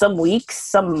 some weeks,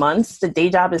 some months, the day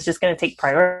job is just going to take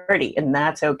priority, and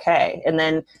that's okay. And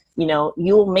then,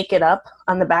 you'll make it up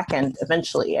on the back end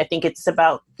eventually. I think it's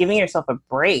about giving yourself a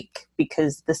break,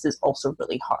 because this is also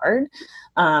really hard,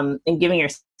 and giving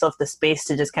yourself the space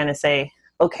to just kind of say,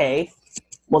 okay,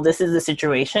 well, this is the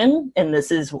situation and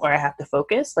this is where I have to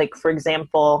focus. Like, for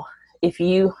example, if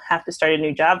you have to start a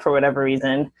new job for whatever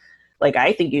reason, like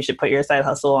I think you should put your side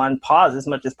hustle on pause as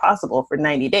much as possible for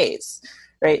 90 days,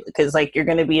 right? Because like you're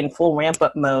going to be in full ramp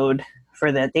up mode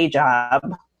for that day job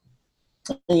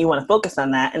and you want to focus on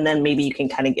that. And then maybe you can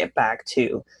kind of get back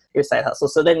to your side hustle.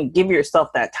 So then give yourself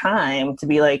that time to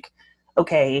be like,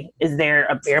 okay, is there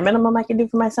a bare minimum I can do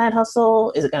for my side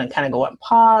hustle? Is it going to kind of go on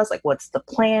pause? Like what's the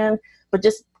plan? But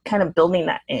just kind of building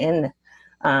that in.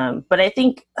 But I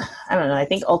think, I don't know, I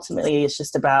think ultimately it's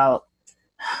just about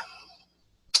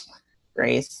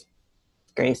grace.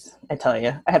 I tell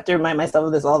you, I have to remind myself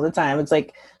of this all the time. It's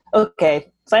like,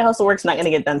 okay, side hustle work's not going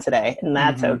to get done today, and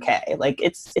that's okay. Like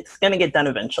it's going to get done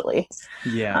eventually.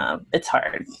 Yeah. It's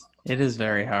hard. It is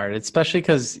very hard, especially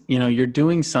because, you're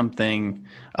doing something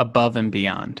above and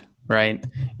beyond, right?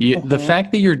 The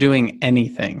fact that you're doing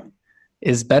anything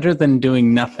is better than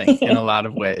doing nothing in a lot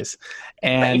of ways.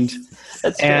 And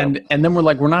and then we're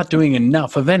like, we're not doing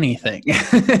enough of anything.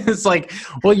 It's like,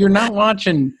 well, you're not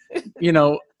watching,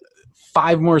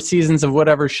 5 more seasons of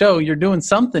whatever show. You're doing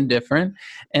something different.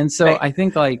 And so I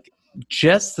think like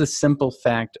just the simple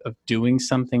fact of doing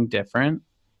something different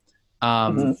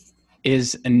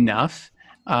is enough.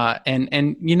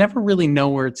 And you never really know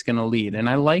where it's going to lead. And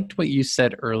I liked what you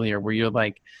said earlier, where you're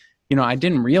like, I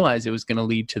didn't realize it was going to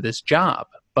lead to this job,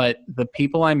 but the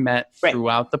people I met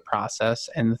throughout the process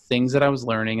and the things that I was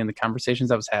learning and the conversations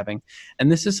I was having,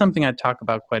 and this is something I talk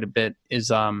about quite a bit,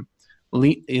 is a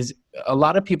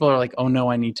lot of people are like, oh no,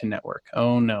 I need to network.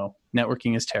 Oh no,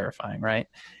 networking is terrifying, right?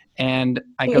 And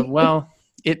I go, well,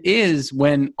 it is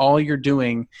when all you're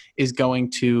doing is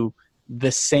going to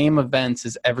the same events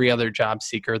as every other job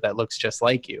seeker that looks just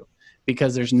like you,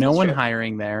 because there's no one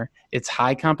hiring there. It's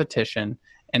high competition.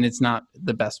 And it's not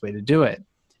the best way to do it.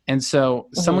 And so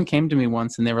someone came to me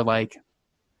once and they were like,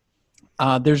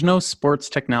 there's no sports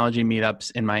technology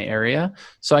meetups in my area,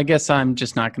 so I guess I'm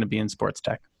just not going to be in sports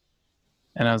tech.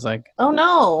 And I was like, oh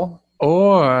no.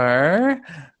 Or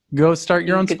go start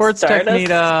your own sports tech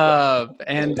meetup.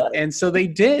 And so they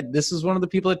did. This was one of the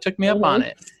people that took me up on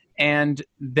it. And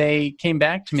they came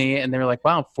back to me and they were like,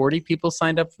 wow, 40 people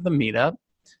signed up for the meetup.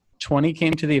 20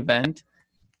 came to the event.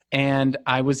 And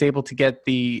I was able to get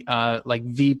the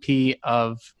VP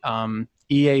of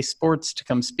EA Sports to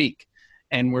come speak,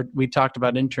 and we talked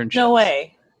about internships. No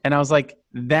way! And I was like,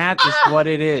 "That is what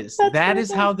it is. That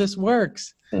is how this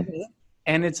works."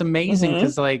 And it's amazing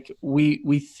because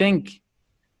we think,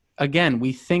 again,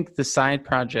 we think the side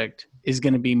project is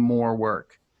going to be more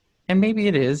work, and maybe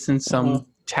it is in some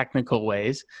technical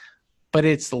ways, but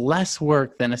it's less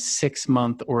work than a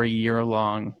 6-month or a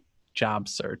year-long job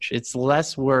search. It's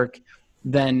less work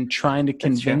than trying to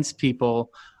convince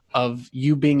people of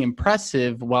you being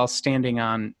impressive while standing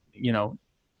on,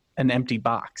 an empty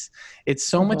box. It's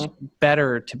so much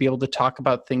better to be able to talk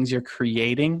about things you're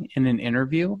creating in an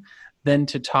interview than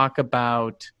to talk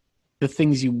about the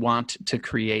things you want to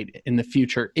create in the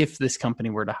future if this company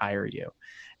were to hire you.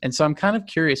 And so I'm kind of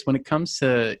curious when it comes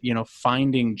to,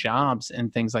 finding jobs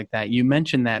and things like that. You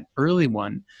mentioned that early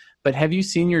one, but have you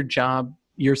seen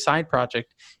your side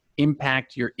project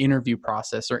impact your interview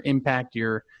process or impact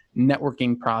your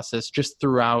networking process just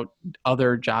throughout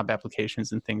other job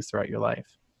applications and things throughout your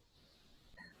life?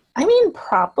 I mean,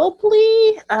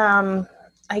 probably.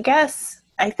 I guess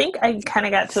I think I kind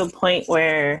of got to a point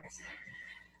where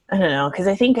I don't know, because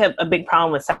I think a big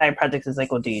problem with side projects is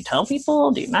like, well, do you tell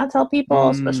people? Do you not tell people?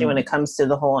 Especially when it comes to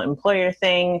the whole employer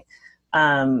thing.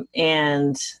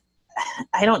 And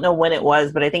I don't know when it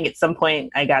was, but I think at some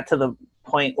point I got to the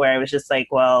point where I was just like,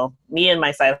 well, me and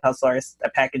my side hustle are a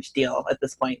package deal at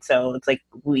this point. So it's like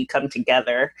we come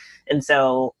together. And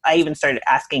so I even started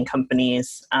asking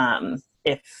companies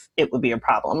if it would be a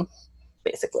problem,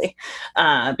 basically,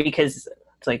 because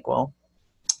it's like, well,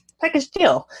 package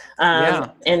deal.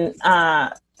 And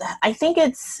I think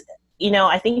it's,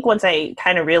 I think once I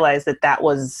kind of realized that that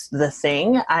was the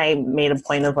thing, I made a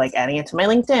point of like adding it to my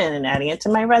LinkedIn and adding it to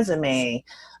my resume.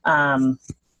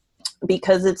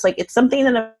 Because it's like, it's something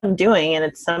that I'm doing and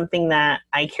it's something that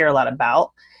I care a lot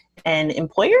about, and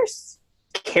employers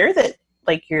care that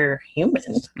like you're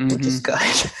human, which is good.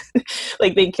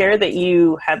 Like they care that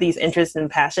you have these interests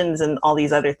and passions and all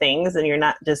these other things, and you're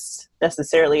not just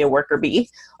necessarily a worker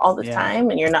bee all the time,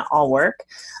 and you're not all work.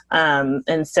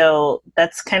 And so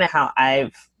that's kind of how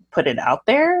I've put it out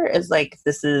there, is like,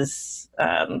 this is,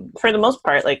 for the most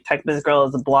part, like Tech Biz Girl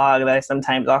is a blog that I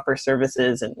sometimes offer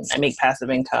services and I make passive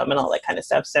income and all that kind of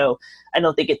stuff. So I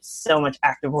don't think it's so much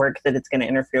active work that it's going to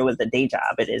interfere with the day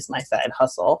job. It is my side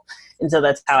hustle. And so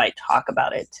that's how I talk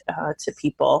about it to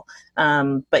people.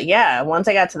 But yeah, once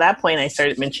I got to that point, I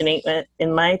started mentioning it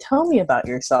in my Tell Me About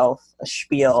Yourself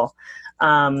spiel.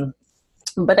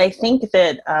 But I think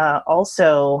that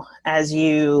also as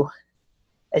you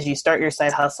start your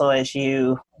side hustle, as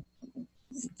you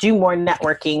do more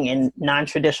networking in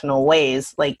non-traditional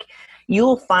ways, like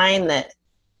you'll find that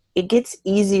it gets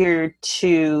easier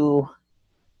to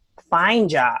find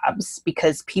jobs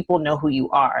because people know who you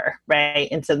are, right?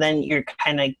 And so then you're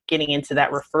kind of getting into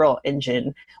that referral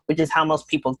engine, which is how most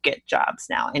people get jobs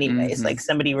now anyways. Like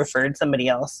somebody referred somebody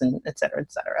else, and et cetera,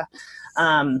 et cetera.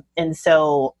 And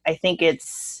so I think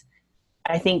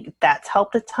that's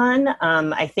helped a ton.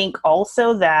 I think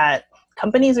also that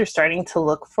companies are starting to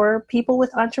look for people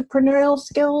with entrepreneurial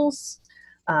skills.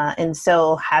 And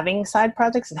so having side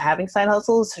projects and having side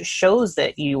hustles shows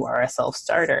that you are a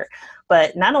self-starter.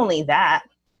 But not only that,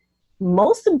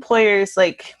 most employers,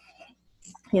 like,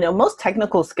 most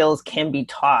technical skills can be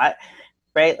taught,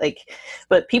 right? Like,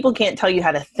 but people can't tell you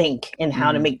how to think and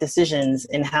how to make decisions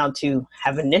and how to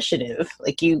have initiative.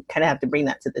 Like, you kind of have to bring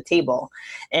that to the table.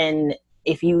 And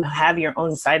if you have your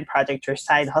own side project or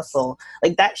side hustle,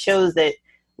 like that shows that,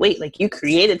 wait, like you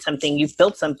created something, you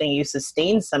built something, you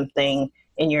sustained something,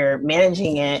 and you're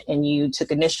managing it, and you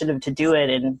took initiative to do it.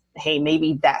 And hey,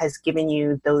 maybe that has given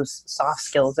you those soft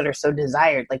skills that are so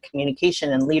desired, like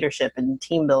communication and leadership and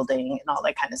team building and all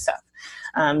that kind of stuff.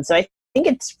 So I think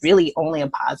it's really only a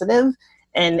positive.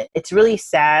 And it's really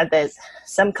sad that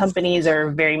some companies are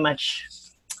very much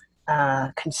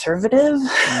conservative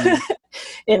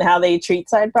in how they treat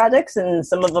side projects, and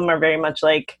some of them are very much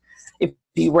like, if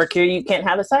you work here you can't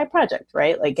have a side project,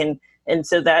 right? Like, and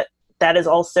so that is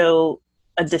also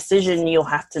a decision you'll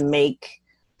have to make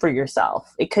for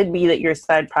yourself. It could be that your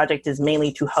side project is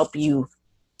mainly to help you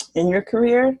in your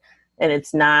career, and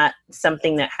it's not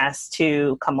something that has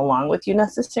to come along with you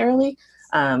necessarily.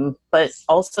 But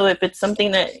also, if it's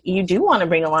something that you do want to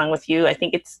bring along with you, I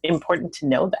think it's important to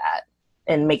know that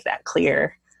and make that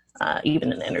clear,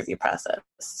 even in the interview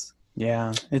process.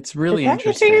 Yeah, it's really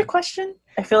interesting. Did that answer your question?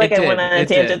 I feel like I went on a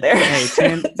tangent there.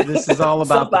 Hey, this is all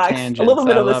about the tangents. A little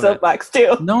bit of a soapbox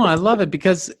too. No, I love it,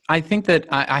 because I think that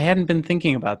I hadn't been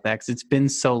thinking about that, because it's been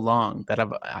so long that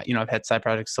I've had side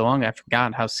projects so long, I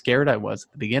forgot how scared I was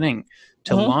at the beginning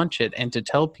to launch it and to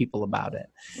tell people about it.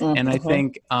 And I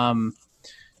think,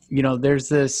 there's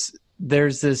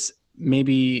this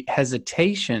maybe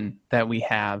hesitation that we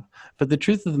have, but the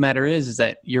truth of the matter is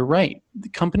that you're right. The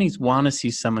companies want to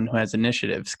see someone who has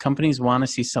initiatives. Companies want to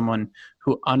see someone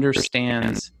who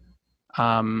understands.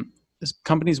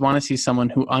 Companies want to see someone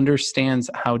who understands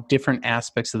how different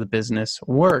aspects of the business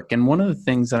work. And one of the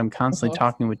things that I'm constantly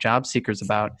talking with job seekers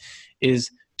about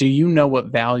is, do you know what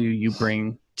value you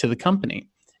bring to the company?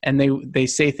 And they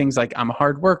say things like, I'm a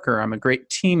hard worker, I'm a great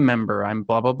team member, I'm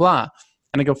blah, blah, blah.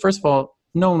 And I go, first of all,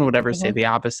 no one would ever say the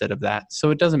opposite of that,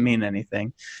 so it doesn't mean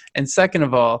anything. And second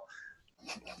of all,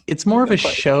 it's more of a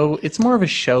show. It's more of a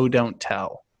show, don't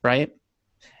tell, right?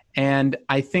 And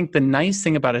I think the nice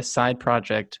thing about a side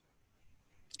project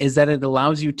is that it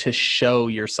allows you to show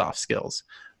your soft skills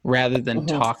rather than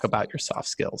talk about your soft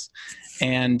skills.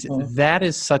 And that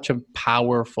is such a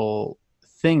powerful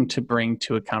thing to bring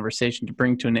to a conversation, to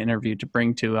bring to an interview, to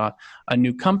bring to a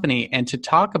new company, and to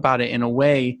talk about it in a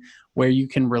way where you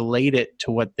can relate it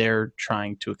to what they're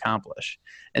trying to accomplish.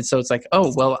 And so it's like,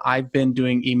 oh, well, I've been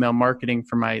doing email marketing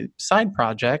for my side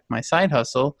project, my side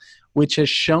hustle, which has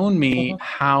shown me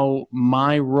how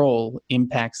my role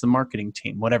impacts the marketing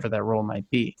team, whatever that role might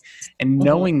be. And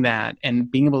knowing that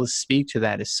and being able to speak to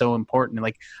that is so important.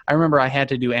 Like, I remember I had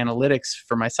to do analytics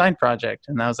for my side project,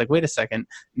 and I was like, wait a second,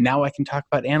 now I can talk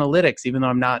about analytics, even though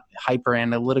I'm not hyper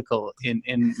analytical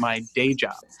in my day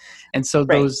job. And so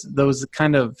those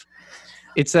kind of,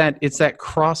 it's that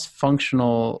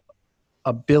cross-functional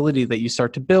ability that you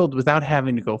start to build without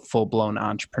having to go full-blown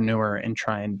entrepreneur and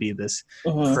try and be this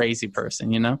crazy person,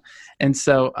 you know? And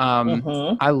so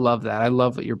I love that. I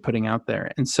love what you're putting out there.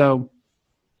 And so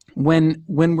when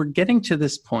we're getting to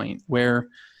this point where,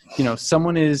 you know,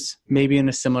 someone is maybe in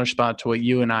a similar spot to what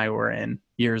you and I were in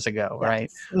years ago,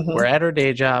 right? We're at our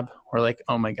day job. We're like,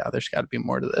 oh my God, there's got to be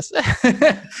more to this.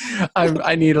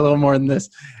 I need a little more than this.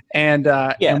 And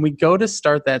we go to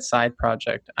start that side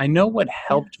project. I know what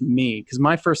helped me, because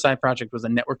my first side project was a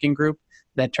networking group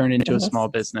that turned into a small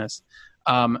business.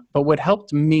 But what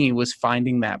helped me was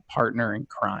finding that partner in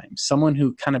crime, someone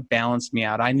who kind of balanced me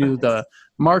out. I knew the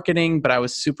marketing, but I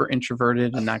was super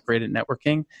introverted and not great at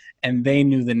networking. And they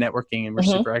knew the networking and were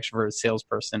super extroverted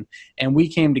salesperson. And we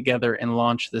came together and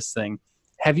launched this thing.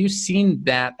 Have you seen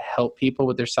that help people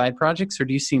with their side projects, or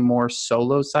do you see more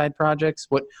solo side projects?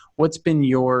 What's been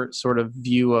your sort of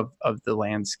view of the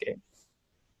landscape?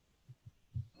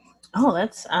 Oh,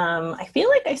 that's, I feel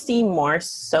like I see more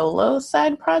solo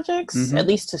side projects, at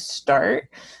least to start.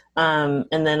 And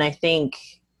then I think,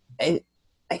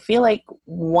 I feel like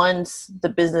once the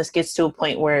business gets to a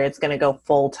point where it's going to go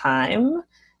full time,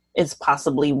 is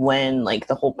possibly when like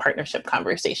the whole partnership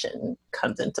conversation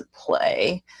comes into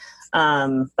play.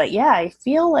 But yeah, I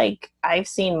feel like I've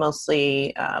seen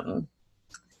mostly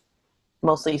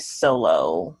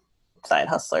solo side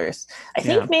hustlers. I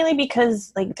think mainly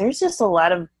because like there's just a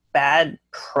lot of bad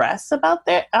press out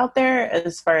there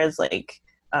as far as like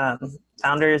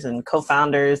founders and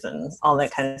co-founders and all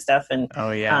that kind of stuff. And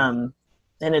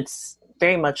and it's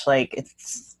very much like,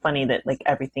 it's funny that like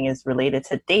everything is related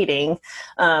to dating,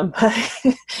 but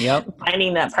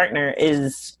finding that partner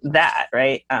is that,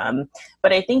 right?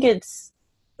 But I think it's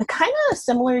kind of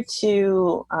similar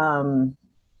to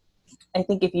I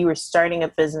think if you were starting a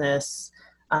business,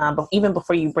 but even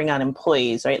before you bring on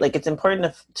employees, right? Like it's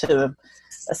important to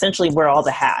essentially wear all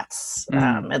the hats,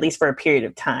 at least for a period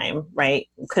of time, right?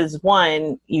 Because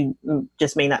one, you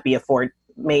just may not be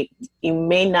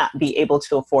able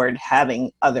to afford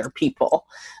having other people.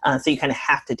 So you kind of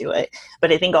have to do it.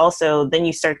 But I think also then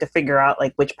you start to figure out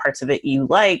like which parts of it you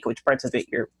like, which parts of it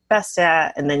you're best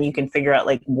at. And then you can figure out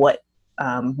like what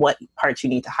parts you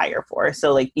need to hire for.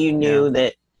 So like you knew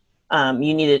that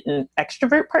you needed an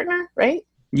extrovert partner, right?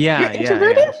 Yeah. You're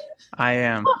introverted? Yeah. I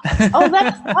am. Oh,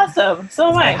 that's awesome. So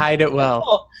am I. I hide it well.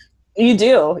 Cool. You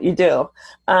do.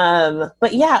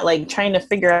 But yeah, like trying to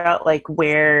figure out like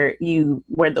where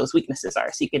those weaknesses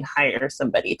are so you can hire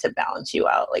somebody to balance you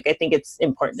out. Like, I think it's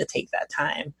important to take that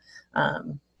time.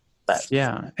 But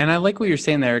yeah. And I like what you're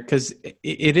saying there, because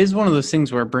it is one of those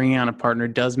things where bringing on a partner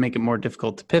does make it more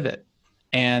difficult to pivot.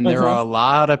 And there are a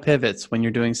lot of pivots when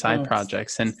you're doing side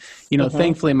projects. And, you know,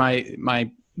 thankfully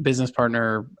my business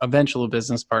partner, eventual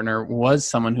business partner, was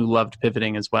someone who loved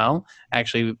pivoting as well.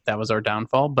 Actually, that was our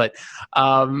downfall. But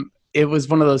it was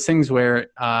one of those things where,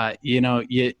 you know,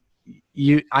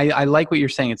 I like what you're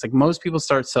saying. It's like most people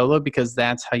start solo because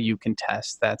that's how you can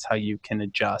test. That's how you can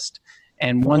adjust.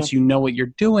 And once you know what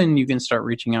you're doing, you can start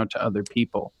reaching out to other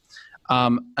people.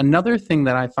 Another thing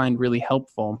that I find really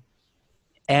helpful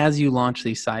as you launch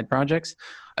these side projects,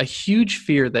 a huge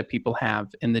fear that people have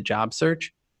in the job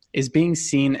search is being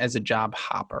seen as a job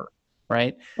hopper,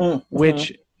 right?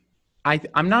 Which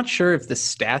I'm not sure if the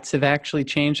stats have actually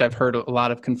changed. I've heard a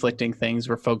lot of conflicting things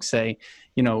where folks say,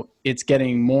 you know, it's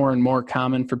getting more and more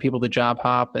common for people to job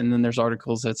hop. And then there's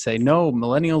articles that say, no,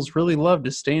 millennials really love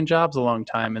to stay in jobs a long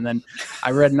time. And then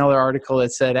I read another article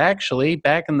that said, actually,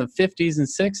 back in the 50s and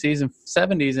 60s and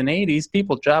 70s and 80s,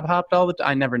 people job hopped all the time.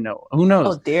 I never know. Who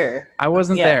knows? Oh, dear. I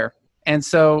wasn't there. And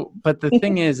so, but the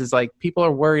thing is like people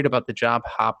are worried about the job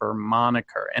hopper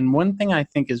moniker. And one thing I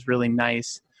think is really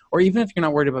nice, or even if you're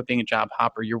not worried about being a job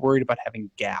hopper, you're worried about having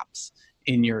gaps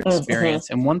in your experience.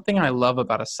 And one thing I love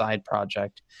about a side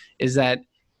project is that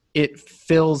it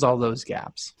fills all those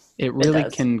gaps. It really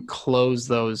can close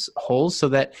those holes so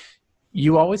that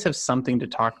you always have something to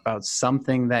talk about,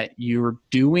 something that you're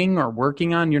doing or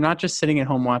working on. You're not just sitting at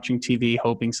home watching TV,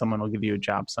 hoping someone will give you a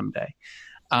job someday.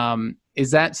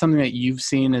 is that something that you've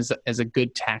seen as a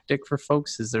good tactic for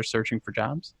folks as they're searching for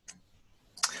jobs?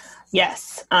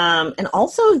 Yes. And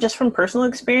also just from personal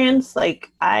experience, like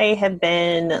I have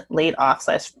been laid off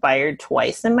 / fired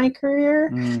twice in my career.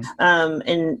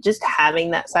 And just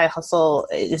having that side hustle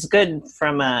is good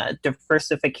from a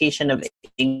diversification of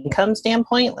income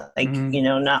standpoint. Like,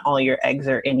 not all your eggs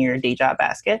are in your day job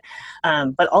basket.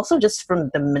 But also just from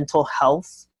the mental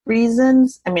health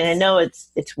reasons. I mean, I know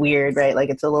it's weird, right? Like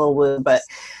it's a little woo, but,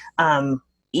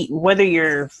 whether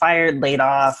you're fired, laid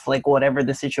off, like whatever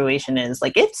the situation is,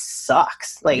 like it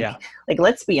sucks. Like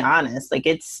let's be honest, like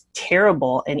it's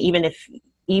terrible. And even if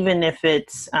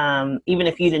it's even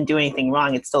if you didn't do anything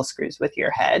wrong, it still screws with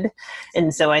your head.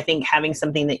 And so I think having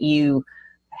something that you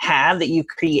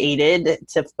created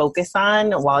to focus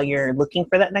on while you're looking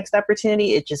for that next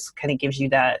opportunity, it just kind of gives you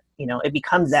that, it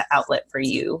becomes that outlet for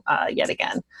you yet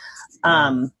again.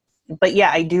 But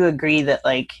yeah, I do agree that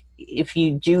like, if you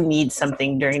do need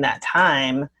something during that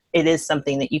time, it is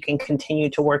something that you can continue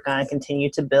to work on, continue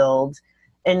to build.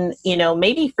 And,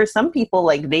 maybe for some people,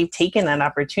 like they've taken that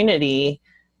opportunity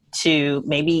to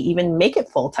maybe even make it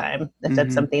full time if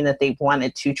that's something that they've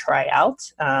wanted to try out.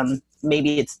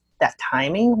 Maybe it's that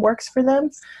timing works for them,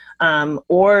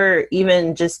 or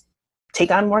even just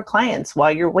take on more clients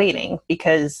while you're waiting,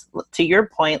 because to your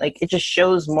point, like it just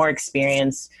shows more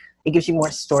experience. It gives you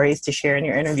more stories to share in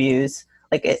your interviews.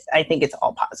 I think it's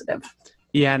all positive.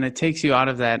 Yeah, and it takes you out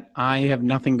of that I have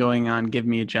nothing going on, give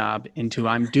me a job, into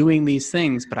I'm doing these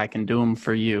things, but I can do them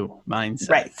for you mindset.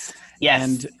 Right. Yes.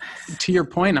 And to your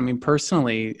point, I mean,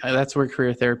 personally, that's where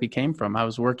career therapy came from. I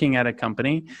was working at a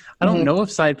company. I don't know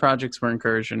if side projects were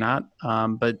encouraged or not,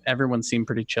 but everyone seemed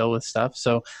pretty chill with stuff.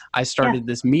 So I started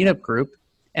this meetup group,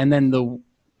 and then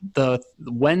the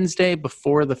Wednesday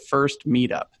before the first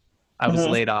meetup, I was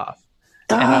laid off.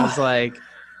 And I was like...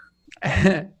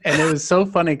 and it was so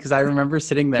funny because I remember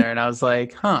sitting there and I was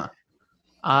like,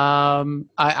 I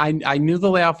knew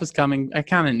the layoff was coming. I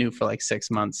kind of knew for like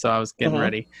 6 months, so I was getting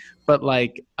ready. But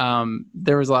like,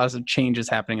 there was a lot of changes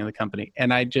happening in the company.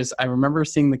 And I remember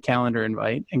seeing the calendar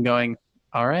invite and going,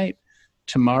 all right,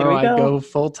 tomorrow I go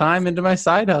full time into my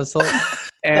side hustle.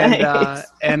 And nice.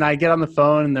 And I get on the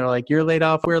phone and they're like, you're laid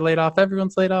off, we're laid off,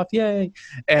 everyone's laid off, yay.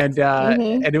 And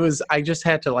and it was, I just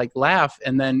had to like laugh.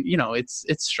 And then,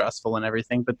 it's stressful and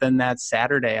everything. But then that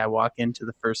Saturday I walk into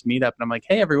the first meetup and I'm like,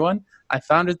 hey everyone, I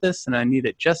founded this and I need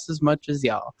it just as much as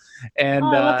y'all. And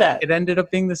it ended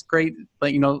up being this great,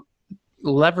 like,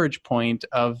 leverage point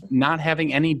of not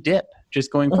having any dip,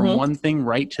 just going from one thing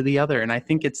right to the other. And I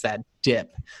think it's that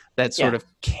dip, that sort of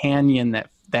canyon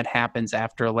that happens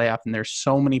after a layoff. And there's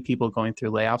so many people going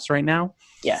through layoffs right now.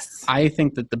 Yes. I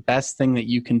think that the best thing that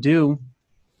you can do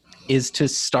is to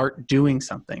start doing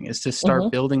something, is to start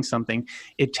building something.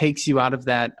 It takes you out of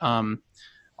that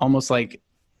almost like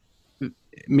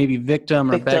maybe victim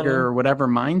or beggar or whatever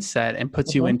mindset and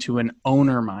puts you into an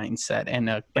owner mindset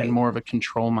and more of a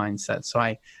control mindset. So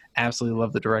I absolutely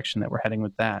love the direction that we're heading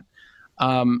with that.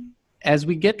 As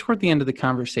we get toward the end of the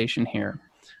conversation here,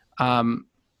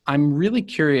 I'm really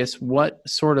curious what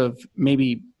sort of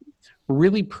maybe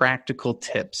really practical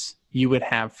tips you would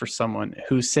have for someone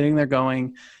who's sitting there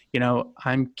going,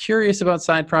 I'm curious about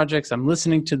side projects. I'm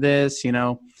listening to this,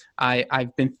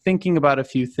 I've been thinking about a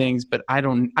few things, but I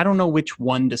don't know which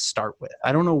one to start with.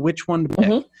 I don't know which one to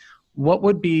pick. What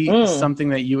would be something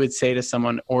that you would say to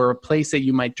someone, or a place that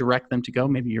you might direct them to go,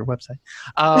 maybe your website,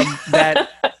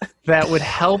 that would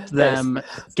help them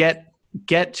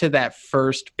get to that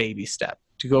first baby step,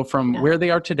 to go from where they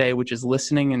are today, which is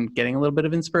listening and getting a little bit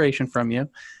of inspiration from you,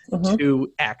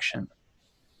 to action?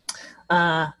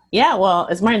 Well,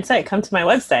 as Martin said, come to my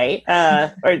website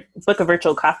or book a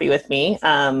virtual coffee with me.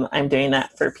 I'm doing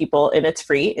that for people and it's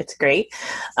free. It's great.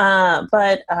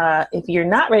 But if you're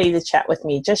not ready to chat with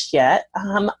me just yet,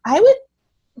 I would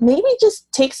maybe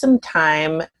just take some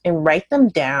time and write them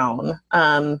down.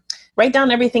 Write down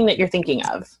everything that you're thinking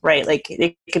of, right? Like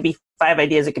it could be 5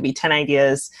 ideas. It could be 10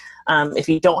 ideas. If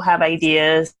you don't have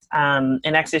ideas, an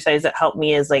exercise that helped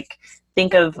me is like,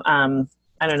 think of,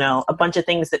 I don't know, a bunch of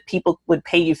things that people would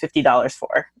pay you $50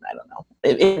 for. I don't know.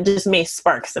 It just may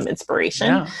spark some inspiration.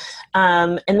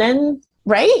 Yeah. And then,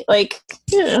 right? Like,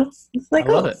 it's like,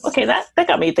 okay, that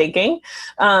got me thinking.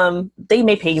 They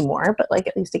may pay you more, but like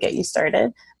at least to get you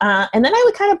started. And then I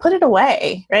would kind of put it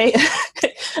away, right?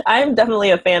 I'm definitely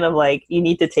a fan of like, you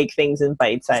need to take things in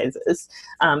bite sizes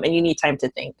and you need time to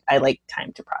think. I like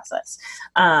time to process.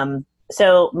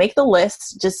 So make the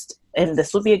list, and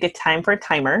this would be a good time for a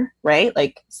timer, right?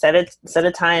 Like set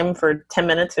a time for 10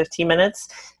 minutes, 15 minutes,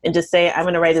 and just say, I'm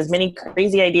going to write as many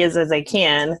crazy ideas as I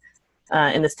can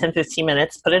in this 10-15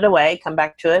 minutes, put it away, come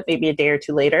back to it maybe a day or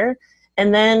two later,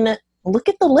 and then look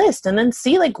at the list and then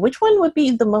see like which one would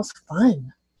be the most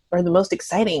fun or the most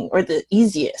exciting or the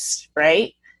easiest,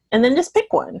 right? And then just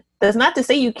pick one. That's not to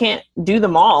say you can't do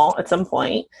them all at some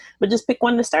point, but just pick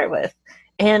one to start with.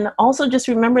 And also just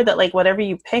remember that like whatever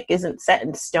you pick isn't set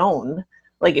in stone.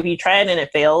 Like if you try it and it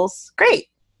fails, great.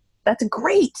 That's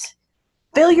great.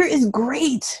 Failure is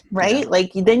great, right? Yeah.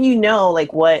 Like then you know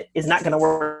like what is not going to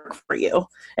work for you.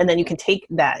 And then you can take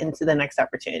that into the next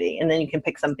opportunity and then you can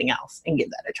pick something else and give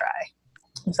that a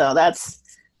try. So that's,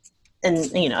 and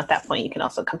you know, at that point you can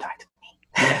also come talk to me.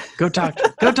 Yeah, go talk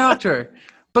to her.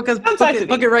 Book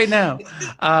it right now.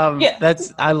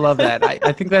 I love that.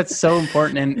 I think that's so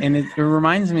important. And it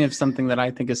reminds me of something that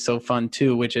I think is so fun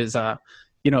too, which is,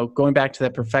 going back to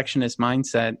that perfectionist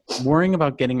mindset, worrying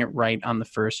about getting it right on the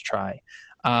first try.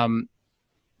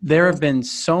 There have been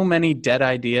so many dead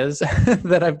ideas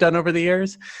that I've done over the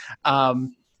years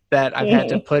that I've had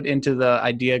to put into the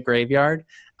idea graveyard.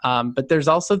 But there's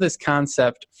also this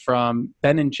concept from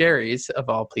Ben and Jerry's, of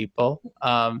all people,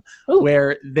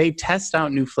 where they test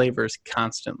out new flavors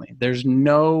constantly. There's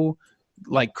no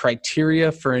like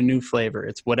criteria for a new flavor.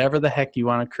 It's whatever the heck you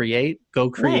want to create, go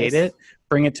create it,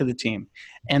 bring it to the team.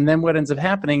 And then what ends up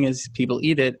happening is people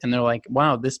eat it and they're like,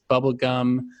 wow, this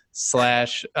bubblegum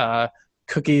 /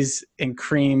 cookies and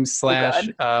cream /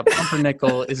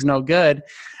 pumpernickel is no good.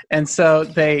 And so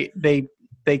they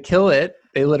kill it.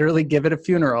 They literally give it a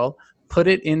funeral, put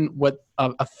it in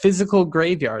a physical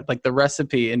graveyard, like the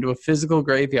recipe into a physical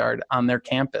graveyard on their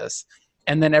campus.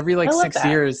 And then every 6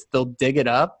 years, they'll dig it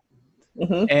up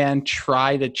and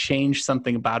try to change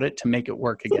something about it to make it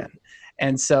work again.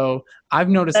 And so I've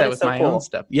noticed that with my own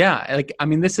stuff. Yeah.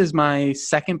 This is my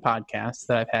second podcast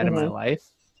that I've had in my life.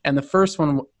 And the first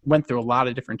one went through a lot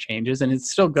of different changes and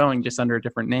it's still going just under a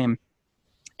different name.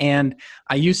 And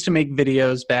I used to make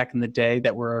videos back in the day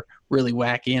that were really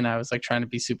wacky and I was like trying to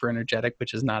be super energetic,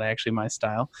 which is not actually my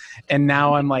style. And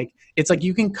now I'm like, it's like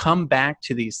you can come back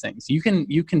to these things. You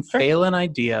can fail an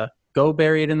idea, go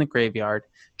bury it in the graveyard,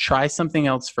 try something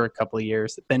else for a couple of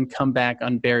years, then come back,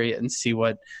 unbury it and see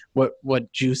what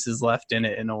juice is left in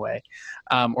it in a way,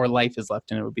 or life is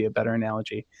left in it would be a better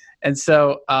analogy. And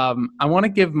so I want to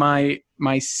give my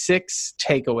 6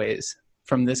 takeaways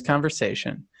from this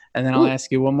conversation. And then I'll ask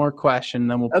you one more question,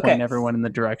 then we'll point everyone in the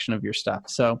direction of your stuff.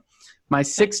 So my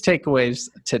 6 takeaways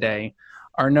today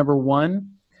are, number 1,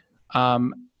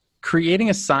 creating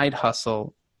a side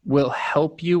hustle will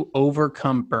help you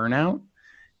overcome burnout,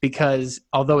 because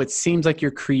although it seems like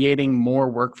you're creating more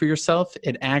work for yourself,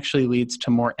 it actually leads to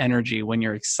more energy when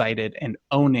you're excited and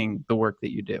owning the work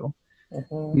that you do.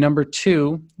 Number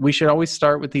 2, we should always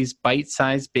start with these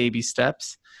bite-sized baby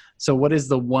steps. So what is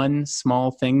the one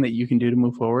small thing that you can do to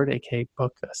move forward, aka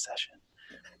book a session?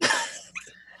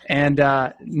 And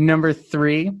number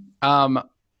 3,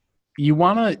 you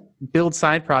want to build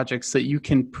side projects so that you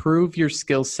can prove your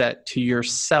skill set to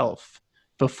yourself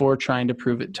before trying to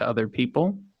prove it to other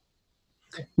people.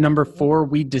 Number 4,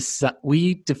 we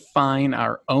define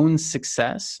our own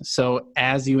success. So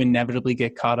as you inevitably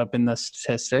get caught up in the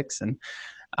statistics, and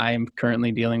I am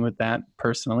currently dealing with that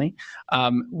personally,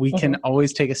 we can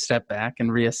always take a step back and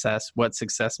reassess what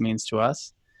success means to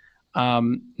us.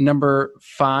 Number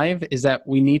 5 is that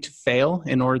we need to fail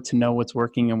in order to know what's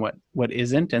working and what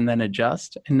isn't, and then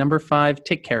adjust. And number 5,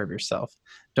 take care of yourself.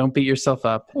 Don't beat yourself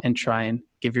up and try and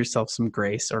give yourself some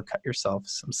grace or cut yourself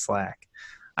some slack.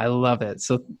 I love it.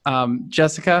 So,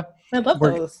 Jessica, I love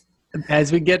those.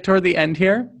 As we get toward the end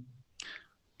here,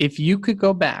 if you could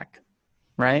go back,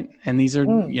 right? And these are,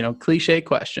 cliche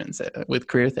questions with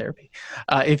career therapy.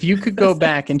 If you could go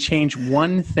back and change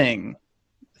one thing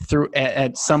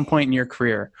at some point in your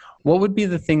career, what would be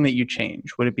the thing that you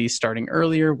change? Would it be starting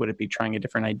earlier? Would it be trying a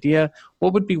different idea?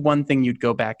 What would be one thing you'd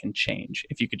go back and change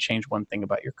if you could change one thing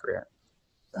about your career?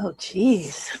 Oh,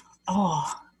 geez.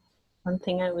 One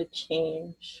thing I would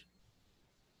change.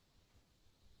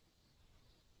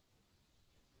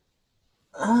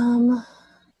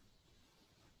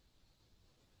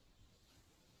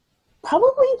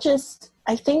 Probably just,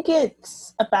 I think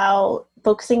it's about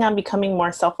focusing on becoming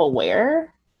more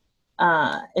self-aware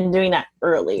and doing that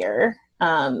earlier.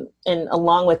 And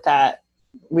along with that,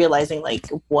 realizing like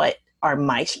what are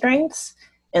my strengths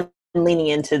and leaning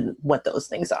into what those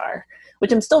things are,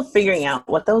 which I'm still figuring out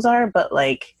what those are, but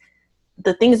like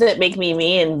the things that make me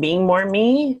me and being more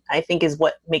me, I think is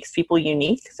what makes people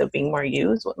unique. So being more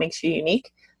you is what makes you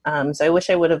unique. So I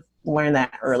wish I would have learned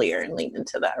that earlier and leaned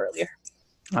into that earlier.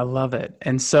 I love it.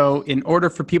 And so in order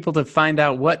for people to find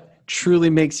out what truly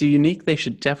makes you unique, they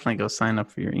should definitely go sign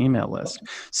up for your email list.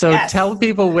 So tell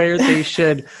people where they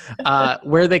should,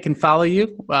 where they can follow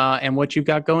you and what you've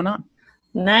got going on.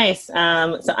 Nice.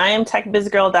 So I am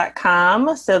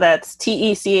techbizgirl.com. So that's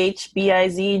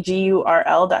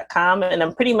TECHBIZGURL.com. And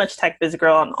I'm pretty much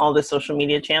TechBizGirl on all the social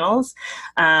media channels.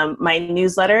 My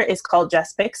newsletter is called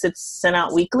Jess Picks. It's sent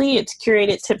out weekly. It's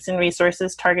curated tips and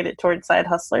resources targeted towards side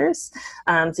hustlers.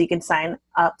 So you can sign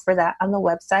up for that on the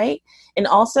website. And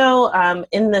also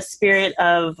in the spirit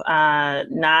of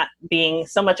not being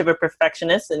so much of a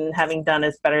perfectionist and having done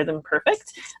is better than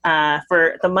perfect,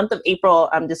 for the month of April,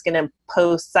 I'm just going to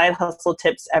post side hustle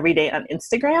tips every day on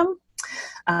Instagram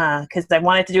because I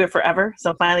wanted to do it forever.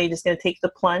 So I'm finally just going to take the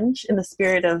plunge in the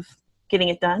spirit of getting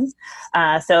it done.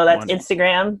 So that's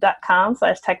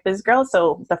Instagram.com/techbizgirl.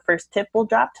 So the first tip will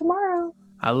drop tomorrow.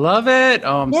 I love it.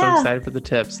 Oh, I'm so excited for the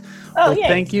tips. Well,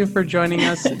 thank you for joining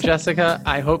us, Jessica.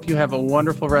 I hope you have a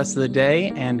wonderful rest of the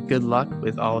day and good luck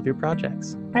with all of your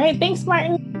projects. All right. Thanks,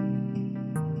 Martin.